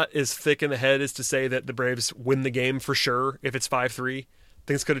 I'm not as thick in the head as to say that the Braves win the game for sure if it's 5-3.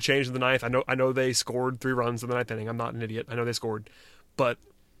 Things could have changed in the ninth. I know they scored 3 runs in the ninth inning. I'm not an idiot. I know they scored. But,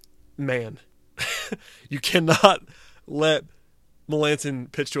 man, you cannot let Melanson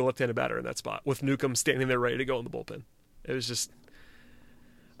pitch to a left-handed batter in that spot with Newcomb standing there ready to go in the bullpen. It was just...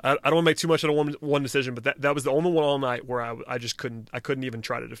 I don't want to make too much out of one decision, but that was the only one all night where I just couldn't even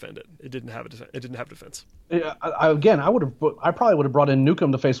try to defend it. It didn't have a defense. Yeah, I probably would have brought in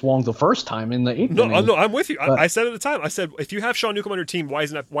Newcomb to face Wong the first time in the 8th inning. No, I'm with you. I said at the time, I said if you have Sean Newcomb on your team, why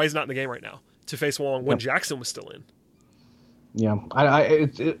is he not in the game right now to face Wong when Jackson was still in? Yeah,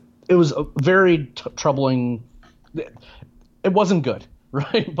 it was a very troubling. It wasn't good.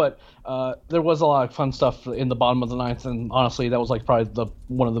 Right, but there was a lot of fun stuff in the bottom of the ninth, and honestly, that was like probably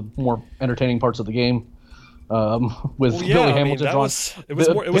one of the more entertaining parts of the game. With Billy Hamilton,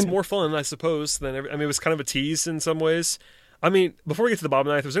 it was more fun, I suppose. Than it was kind of a tease in some ways. I mean, before we get to the bottom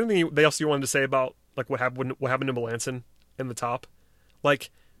of the ninth, was there anything else you wanted to say about like what happened to Melanson in the top, like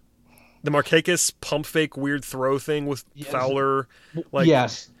the Markakis pump fake weird throw thing with Fowler? Like,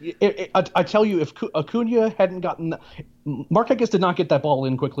 yes, I tell you, if Acuna hadn't gotten Markakis did not get that ball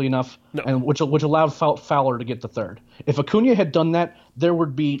in quickly enough, and which allowed Fowler to get the third. If Acuna had done that, it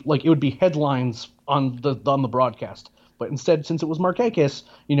would be headlines on the broadcast. But instead, since it was Markakis,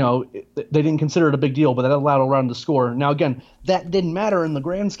 they didn't consider it a big deal, but that allowed O'Ryan to score. Now again, that didn't matter in the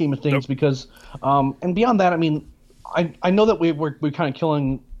grand scheme of things because, and beyond that, I mean, I know that we're kind of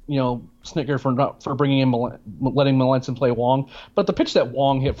killing Snicker for bringing in letting Melanson play Wong, but the pitch that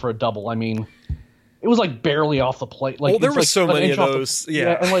Wong hit for a double, I mean, it was like barely off the plate. Like, well, there were like so many of those.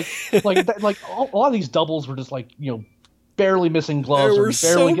 Yeah, and a lot of these doubles were just like barely missing gloves. There were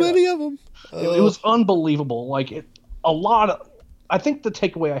so many of them. It was unbelievable. Like I think the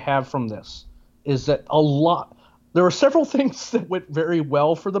takeaway I have from this is that there were several things that went very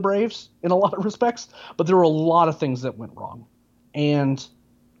well for the Braves in a lot of respects, but there were a lot of things that went wrong. And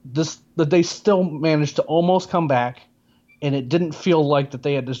that they still managed to almost come back, and it didn't feel like that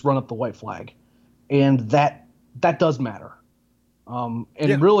they had just run up the white flag. And that does matter.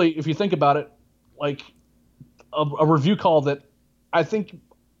 Really, if you think about it, like a review call that I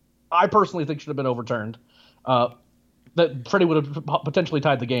personally think should have been overturned, that Freddie would have potentially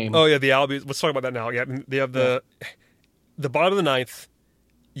tied the game. Oh yeah, the Albies. Let's talk about that now. Yeah, they have the bottom of the ninth.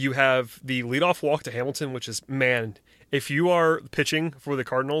 You have the leadoff walk to Hamilton, which is, man, if you are pitching for the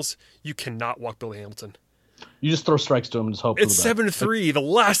Cardinals, you cannot walk Billy Hamilton. You just throw strikes to him and just hope. It's 7-3. The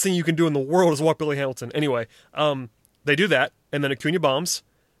last thing you can do in the world is walk Billy Hamilton. Anyway, they do that, and then Acuna bombs,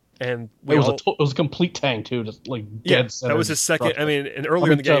 and it was a complete tank too, just like dead center. That was his second. I mean, and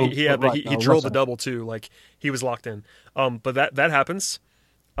earlier in the game, he drilled the double too, like he was locked in. But that happens.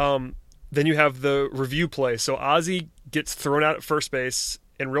 Then you have the review play. So Ozzie gets thrown out at first base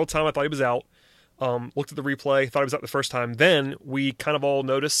in real time. I thought he was out. Looked at the replay, thought he was out the first time. Then we kind of all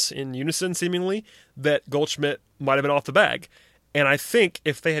notice in unison, seemingly, that Goldschmidt might have been off the bag. And I think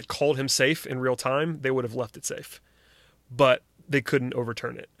if they had called him safe in real time, they would have left it safe. But they couldn't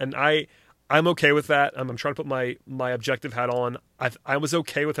overturn it. And I'm okay with that. I'm trying to put my objective hat on. I was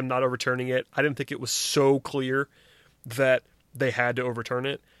okay with him not overturning it. I didn't think it was so clear that they had to overturn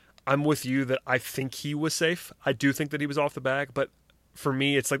it. I'm with you that I think he was safe. I do think that he was off the bag, but for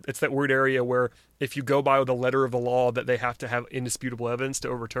me, it's that weird area where if you go by the letter of the law that they have to have indisputable evidence to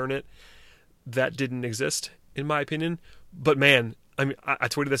overturn it, that didn't exist, in my opinion. But man, I mean, I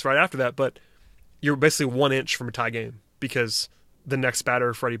tweeted this right after that, but you're basically 1 inch from a tie game because the next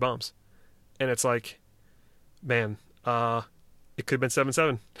batter, Freddie bombs. And it's like, man, it could have been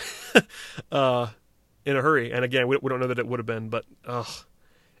 7-7 in a hurry. And again, we don't know that it would have been, but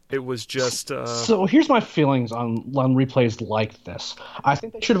it was just... So here's my feelings on replays like this. I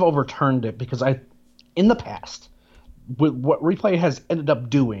think they should have overturned it because in the past, what replay has ended up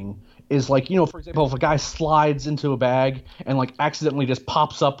doing is like, for example, if a guy slides into a bag and like accidentally just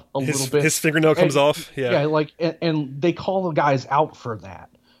pops up a little bit. His fingernail comes off. Yeah. Yeah, like, and they call the guys out for that.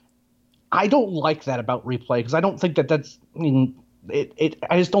 I don't like that about replay because I don't think that's, I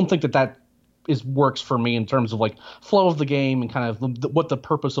just don't think that works for me in terms of like flow of the game and kind of what the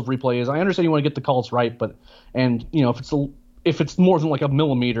purpose of replay is. I understand you want to get the calls right, but if it's more than like a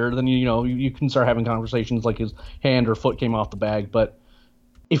millimeter, then you can start having conversations like his hand or foot came off the bag. But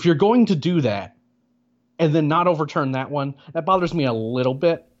if you're going to do that and then not overturn that one, that bothers me a little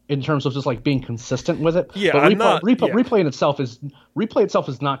bit in terms of just like being consistent with it. Yeah, but replay itself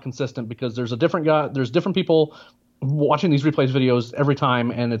is not consistent because there's different people watching these replays videos every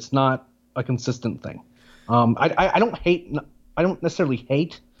time, and it's not a consistent thing. I don't necessarily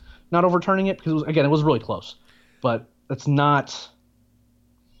hate not overturning it because it was really close, but it's not.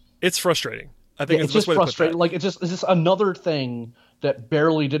 It's frustrating. I think it's just frustrating. Like it's just another thing that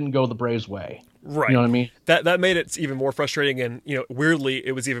barely didn't go the Braves' way. Right. You know what I mean? That made it even more frustrating, and weirdly,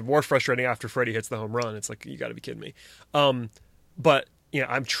 it was even more frustrating after Freddie hits the home run. It's like, you got to be kidding me. But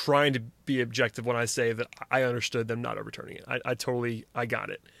I'm trying to be objective when I say that I understood them not overturning it. I totally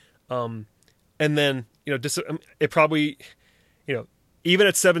got it. And then it probably even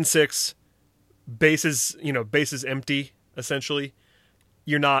at 7-6, bases empty essentially,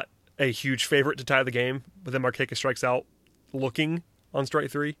 you're not a huge favorite to tie the game. But then Markakis strikes out looking on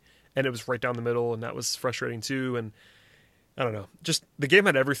strike 3, and it was right down the middle, and that was frustrating too. And I don't know, just the game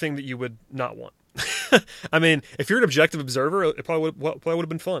had everything that you would not want. I mean, if you're an objective observer, it probably would have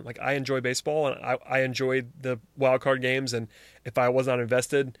been fun. Like, I enjoy baseball, and I enjoyed the wild card games, and if I was not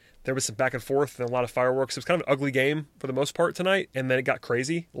invested, there was some back and forth and a lot of fireworks. It was kind of an ugly game for the most part tonight, and then it got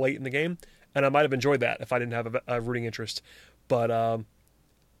crazy late in the game, and I might have enjoyed that if I didn't have a rooting interest. But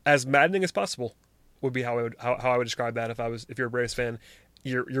as maddening as possible would be how I would describe that if you're a Braves fan.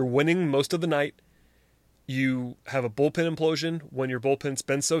 You're winning most of the night. You have a bullpen implosion when your bullpen's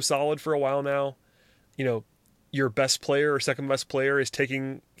been so solid for a while now. Your best player or second best player is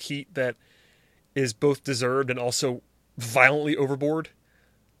taking heat that is both deserved and also violently overboard.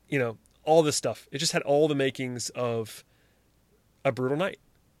 All this stuff. It just had all the makings of a brutal night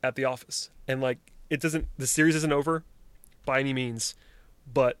at the office. And the series isn't over by any means,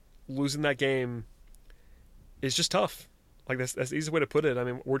 but losing that game is just tough. Like that's the easiest way to put it. I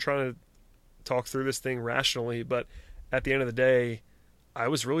mean, we're trying to talk through this thing rationally, but at the end of the day, I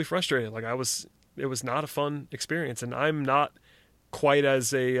was really frustrated. Like it was not a fun experience, and I'm not quite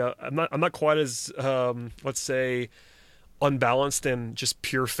as I'm not quite as let's say unbalanced and just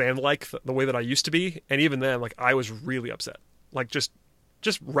pure fan like the way that I used to be. And even then, like I was really upset, like just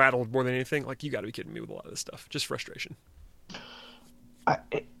rattled more than anything. Like, you got to be kidding me with a lot of this stuff. Just frustration.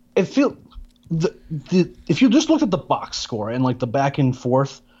 It feel if you just looked at the box score and like the back and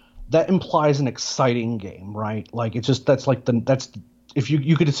forth, that implies an exciting game, right? Like it's just that's if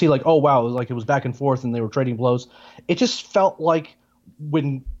you could see like, oh wow, like it was back and forth and they were trading blows. It just felt like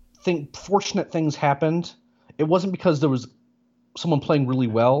when fortunate things happened, it wasn't because there was someone playing really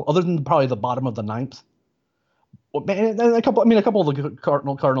well, other than probably the bottom of the ninth. And a couple of the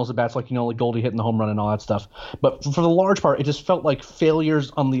Cardinals at bats, like, like Goldie hitting the home run and all that stuff. But for the large part, it just felt like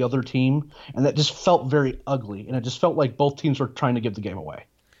failures on the other team, and that just felt very ugly. And it just felt like both teams were trying to give the game away.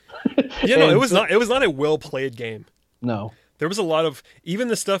 Yeah, no, it was not a well played game. No, there was a lot of, even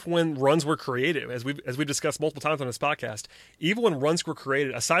the stuff when runs were created, as we discussed multiple times on this podcast. Even when runs were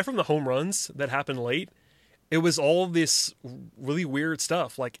created, aside from the home runs that happened late, it was all this really weird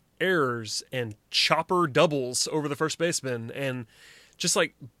stuff like errors and chopper doubles over the first baseman, and just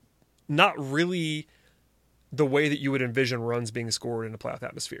like not really the way that you would envision runs being scored in a playoff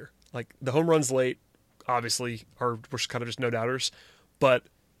atmosphere. Like the home runs late, obviously, were kind of just no doubters, but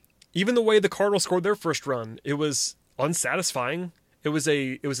even the way the Cardinals scored their first run, it was unsatisfying. It was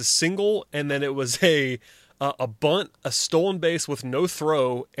a single, and then it was a bunt, a stolen base with no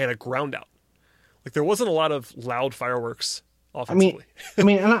throw, and a ground out. Like there wasn't a lot of loud fireworks offensively. And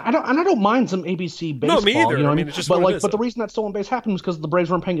I don't mind some ABC baseball. No, me either. You know I mean, it's just but the reason that stolen base happened was because the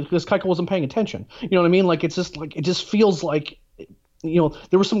Braves weren't paying, because Keuchel wasn't paying attention. You know what I mean? Like it's just like, it just feels like, there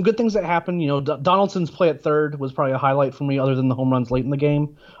were some good things that happened. Donaldson's play at third was probably a highlight for me, other than the home runs late in the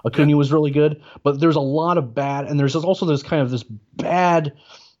game. Acuna was really good, but there's a lot of bad, and there's also this kind of this bad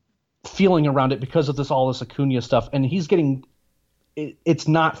feeling around it because of all this Acuna stuff, and he's getting it's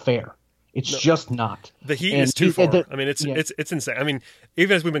not fair. It's just not. The heat is too far. I mean, it's insane. I mean,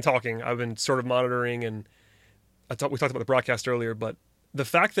 even as we've been talking, I've been sort of monitoring, and we talked about the broadcast earlier, but the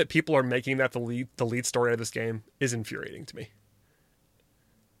fact that people are making that the lead story of this game is infuriating to me.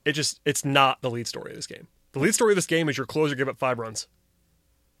 It's not the lead story of this game. The lead story of this game is your closer give up 5 runs.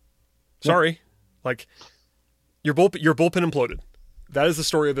 Sorry. Like your bullpen imploded. That is the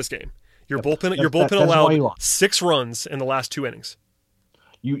story of this game. Your bullpen allowed 6 runs in the last 2 innings.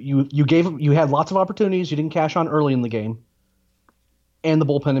 You had lots of opportunities you didn't cash on early in the game, and the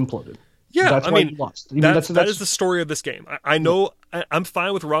bullpen imploded. Yeah, that's why you lost. That is the story of this game. I know. I'm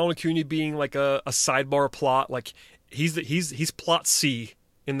fine with Ronald Acuna being like a sidebar plot. Like he's plot C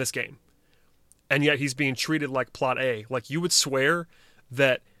in this game, and yet he's being treated like plot A. Like you would swear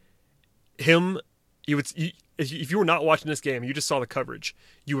that if you were not watching this game and you just saw the coverage,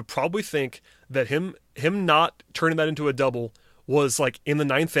 you would probably think that him not turning that into a double was like in the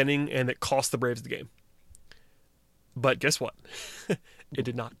 9th inning and it cost the Braves the game. But guess what? It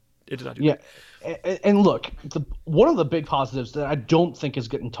did not. It did not do that. Yeah, and look, one of the big positives that I don't think is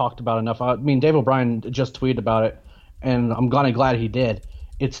getting talked about enough. I mean, Dave O'Brien just tweeted about it, and I'm kind of glad he did.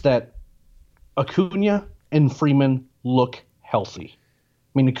 It's that Acuna and Freeman look healthy.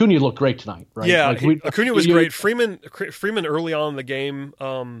 I mean, Acuna looked great tonight, right? Yeah, Acuna was great. Freeman early on in the game,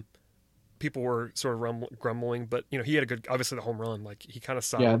 people were sort of grumbling, but he had a good, obviously the home run, like he kind of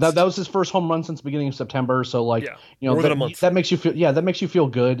silenced. Yeah, that was his first home run since the beginning of September. So like, more than a month. That makes you feel, that makes you feel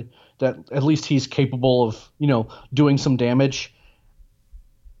good that at least he's capable of, doing some damage.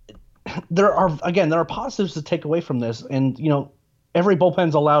 There are positives to take away from this, and every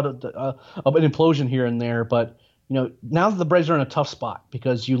bullpen's allowed an implosion here and there, but now that the Braves are in a tough spot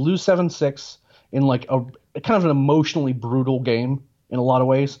because you lose 7-6 in like a kind of an emotionally brutal game in a lot of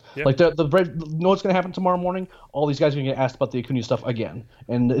ways. Yep. Like the Braves know what's going to happen tomorrow morning. All these guys are going to get asked about the Acuna stuff again,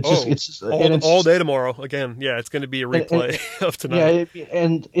 and it's all day tomorrow again. Yeah, it's going to be a replay of tonight. Yeah,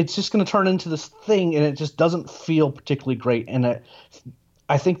 and it's just going to turn into this thing, and it just doesn't feel particularly great. And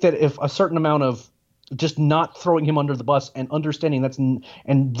I think that if a certain amount of just not throwing him under the bus and understanding and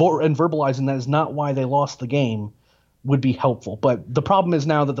verbalizing that is not why they lost the game would be helpful. But the problem is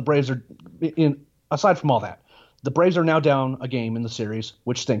now that the Braves are aside from all that, the Braves are now down a game in the series,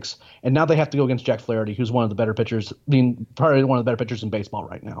 which stinks. And now they have to go against Jack Flaherty, who's one of the better pitchers, probably one of the better pitchers in baseball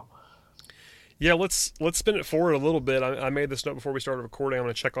right now. Yeah, let's spin it forward a little bit. I made this note before we started recording. I'm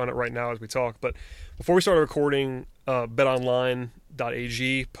going to check on it right now as we talk. But before we started recording,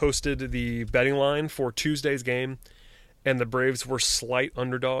 betonline.ag posted the betting line for Tuesday's game, and the Braves were slight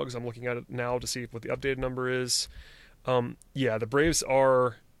underdogs. I'm looking at it now to see what the updated number is. Yeah, the Braves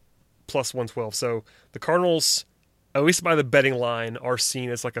are plus 112. So the Cardinals, at least by the betting line, are seen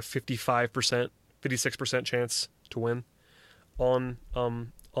as like a 55%, 56% chance to win on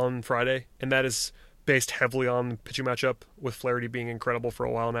Friday, and that is based heavily on the pitching matchup with Flaherty being incredible for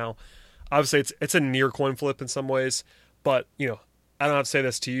a while now. Obviously, it's a near coin flip in some ways, but I don't have to say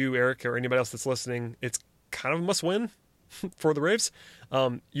this to you, Eric, or anybody else that's listening. It's kind of a must win for the Braves.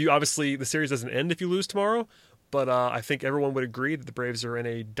 You obviously, the series doesn't end if you lose tomorrow, but I think everyone would agree that the Braves are in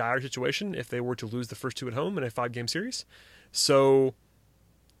a dire situation if they were to lose the first two at home in a 5-game series. So,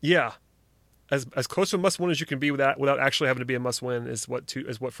 yeah, as close to a must win as you can be without actually having to be a must win is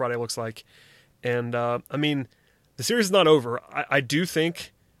what Friday looks like. And I mean, the series is not over. I do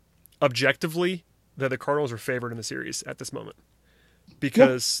think objectively that the Cardinals are favored in the series at this moment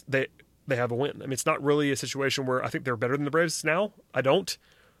because they have a win. I mean, it's not really a situation where I think they're better than the Braves now. I don't.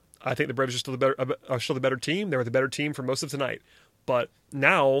 I think the Braves are still the better team. They were the better team for most of tonight. But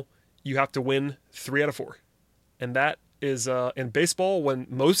now you have to win 3 out of 4. And that is, in baseball, when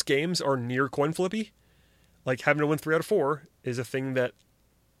most games are near coin flippy, like having to win 3 out of 4 is a thing that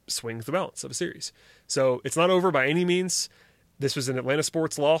swings the balance of a series. So it's not over by any means. This was an Atlanta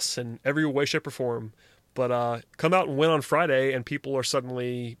sports loss in every way, shape, or form. But come out and win on Friday, and people are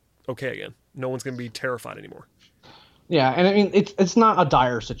suddenly okay again. No one's going to be terrified anymore. Yeah, and I mean it's not a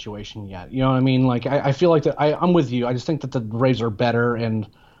dire situation yet. You know what I mean? Like I feel like that I'm with you. I just think that the Braves are better, and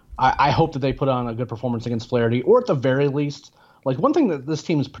I hope that they put on a good performance against Flaherty, or at the very least, like one thing that this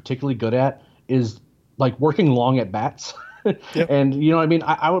team is particularly good at is like working long at bats. Yep. And you know what I mean?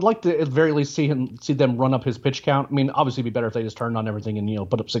 I would like to at the very least see them run up his pitch count. I mean, obviously it'd be better if they just turned on everything and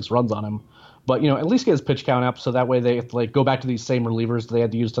put up 6 runs on him. But at least get his pitch count up so that way they have to like go back to these same relievers they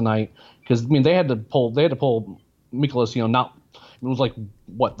had to use tonight. Because I mean they had to pull Mikolas, it was like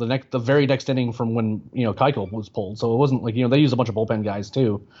what the very next inning from when Keuchel was pulled. So it wasn't like they used a bunch of bullpen guys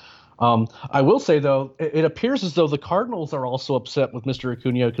too. I will say, though, it appears as though the Cardinals are also upset with Mr.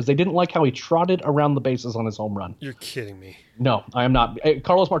 Acuna because they didn't like how he trotted around the bases on his home run. You're kidding me. No, I am not.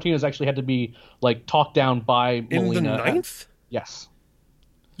 Carlos Martinez actually had to be talked down by Molina. In the 9th? Yes.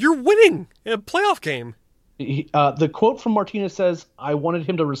 You're winning in a playoff game. The quote from Martinez says, "I wanted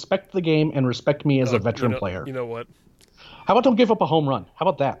him to respect the game and respect me as a veteran player." You know what? How about don't give up a home run? How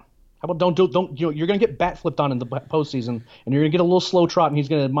about that? How about don't you're going to get bat flipped on in the postseason, and you're going to get a little slow trot, and he's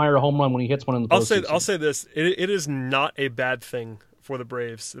going to admire a home run when he hits one in the postseason. I'll say this: it is not a bad thing for the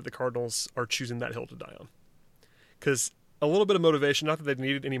Braves that the Cardinals are choosing that hill to die on, because a little bit of motivation, not that they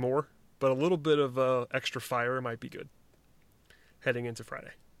need it anymore, but a little bit of extra fire might be good heading into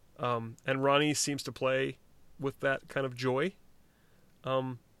Friday. And Ronnie seems to play with that kind of joy.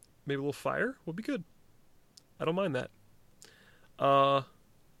 Maybe a little fire would be good. I don't mind that.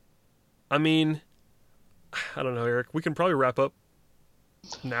 I mean, I don't know, Eric. We can probably wrap up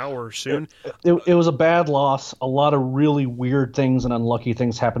now or soon. It was a bad loss. A lot of really weird things and unlucky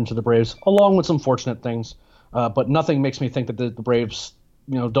things happened to the Braves, along with some fortunate things. But nothing makes me think that the Braves,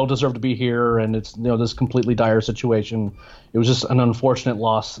 don't deserve to be here, and it's this completely dire situation. It was just an unfortunate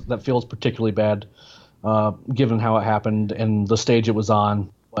loss that feels particularly bad, given how it happened and the stage it was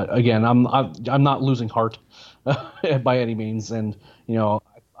on. But again, I'm not losing heart by any means, and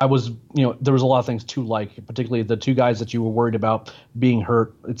I was, there was a lot of things to like, particularly the 2 guys that you were worried about being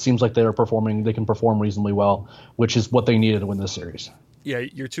hurt. It seems like they can perform reasonably well, which is what they needed to win this series. Yeah,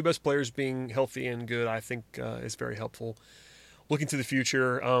 your 2 best players being healthy and good, I think, is very helpful. Looking to the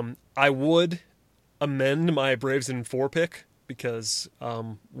future, I would amend my Braves in 4 pick because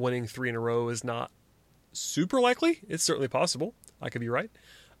winning 3 in a row is not super likely. It's certainly possible. I could be right.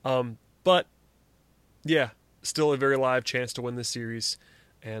 But, yeah, still a very live chance to win this series.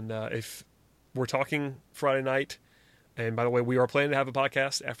 And if we're talking Friday night, and by the way, we are planning to have a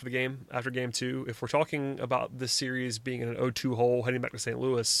podcast after game 2. If we're talking about this series being in an 0-2 hole heading back to St.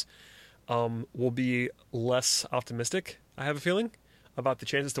 Louis, we'll be less optimistic, I have a feeling, about the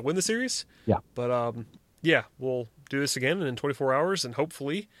chances to win the series. Yeah. But, yeah, we'll do this again in 24 hours, and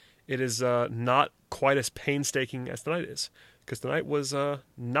hopefully it is not quite as painstaking as tonight is. Because tonight was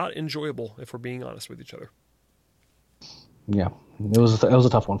not enjoyable, if we're being honest with each other. Yeah, it was a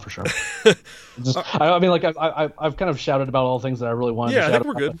tough one for sure. I mean, like I've kind of shouted about all the things that I really wanted to shout about. Yeah, I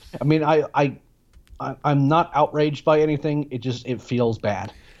think we're good. I mean, I'm not outraged by anything. It feels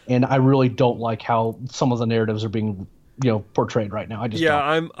bad, and I really don't like how some of the narratives are being portrayed right now.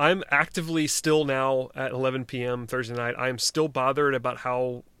 I'm actively still now at 11 p.m. Thursday night. I'm still bothered about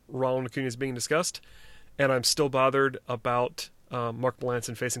how Ronald Acuna is being discussed, and I'm still bothered about Mark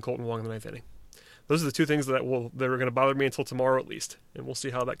Melanson facing Colton Wong in the 9th inning. Those are the 2 things that are going to bother me until tomorrow at least, and we'll see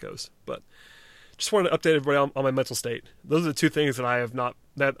how that goes. But just wanted to update everybody on my mental state. Those are the two things that I have not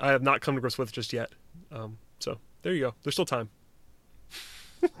come to grips with just yet. So there you go. There's still time.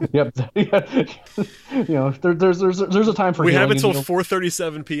 Yep. There's a time for we healing, have until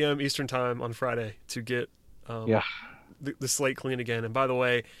 4:37 p.m. Eastern time on Friday to get the slate clean again. And by the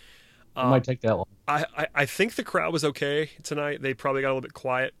way, it might take that long. I think the crowd was okay tonight. They probably got a little bit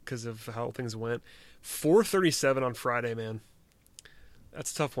quiet because of how things went. 4:37 on Friday, man.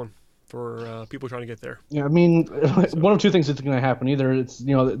 That's a tough one for people trying to get there. Yeah, I mean, one of two things is going to happen. Either it's it's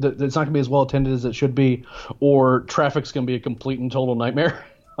not going to be as well attended as it should be, or traffic's going to be a complete and total nightmare.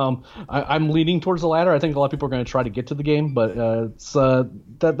 I'm leaning towards the latter. I think a lot of people are going to try to get to the game, but it's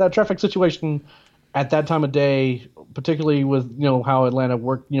that traffic situation at that time of day, particularly with how Atlanta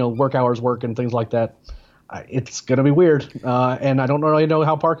work hours work and things like that. It's going to be weird, and I don't really know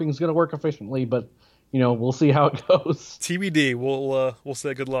how parking is going to work efficiently, but we'll see how it goes. TBD. We'll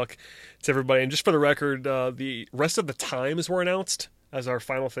say good luck to everybody. And just for the record, the rest of the times were announced as our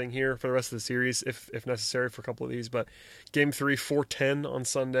final thing here for the rest of the series, if necessary, for a couple of these. But Game 3, 4:10 on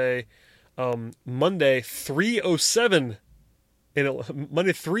Sunday. Monday, 3:07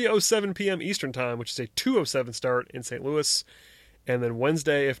 Monday, 3:07 p.m. Eastern Time, which is a 2:07 start in St. Louis. And then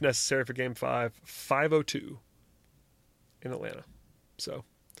Wednesday, if necessary, for Game 5, 5:02 in Atlanta. So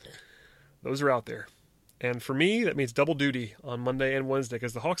those are out there. And for me, that means double duty on Monday and Wednesday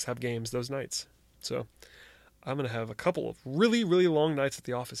because the Hawks have games those nights. So I'm going to have a couple of really, really long nights at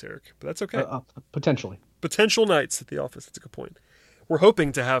the office, Eric. But that's okay. Potentially. Potential nights at the office. That's a good point. We're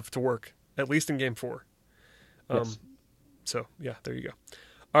hoping to have to work, at least in Game 4. Yes. So, yeah, there you go.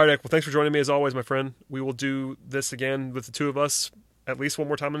 All right, Eric. Well, thanks for joining me as always, my friend. We will do this again with the two of us at least one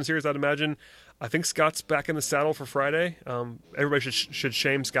more time in the series, I'd imagine. I think Scott's back in the saddle for Friday. Everybody should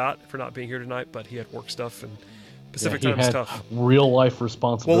shame Scott for not being here tonight, but he had work stuff and Pacific time is tough. Real life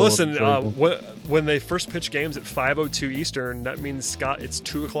responsibility. Well, listen, when they first pitch games at 5:02 Eastern, that means Scott. It's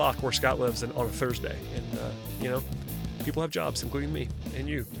 2:00 where Scott lives on a Thursday, and people have jobs, including me and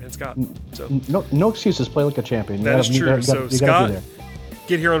you and Scott. So no excuses. Play like a champion. That is true. So Scott,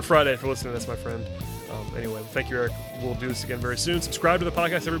 get here on Friday for listening. That's my friend. Anyway, thank you, Eric. We'll do this again very soon. Subscribe to the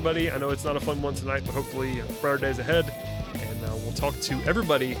podcast, everybody. I know it's not a fun one tonight, but hopefully brighter days ahead. And we'll talk to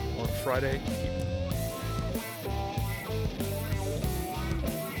everybody on Friday evening.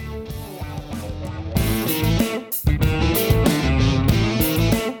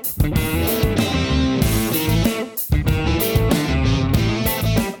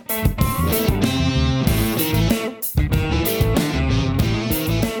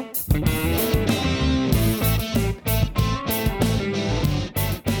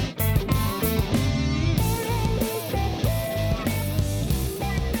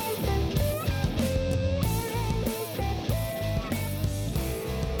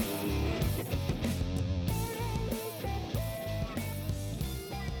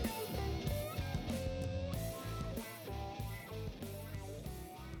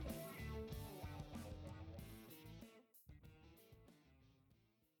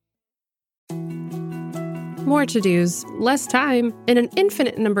 More to-dos, less time, and an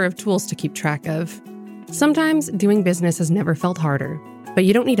infinite number of tools to keep track of. Sometimes doing business has never felt harder, but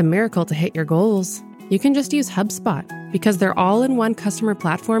you don't need a miracle to hit your goals. You can just use HubSpot, because their all-in-one customer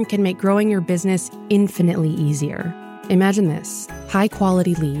platform can make growing your business infinitely easier. Imagine this: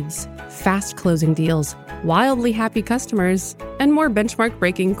 high-quality leads, fast closing deals, wildly happy customers, and more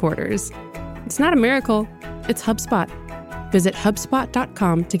benchmark-breaking quarters. It's not a miracle, it's HubSpot. Visit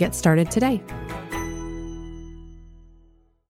HubSpot.com to get started today.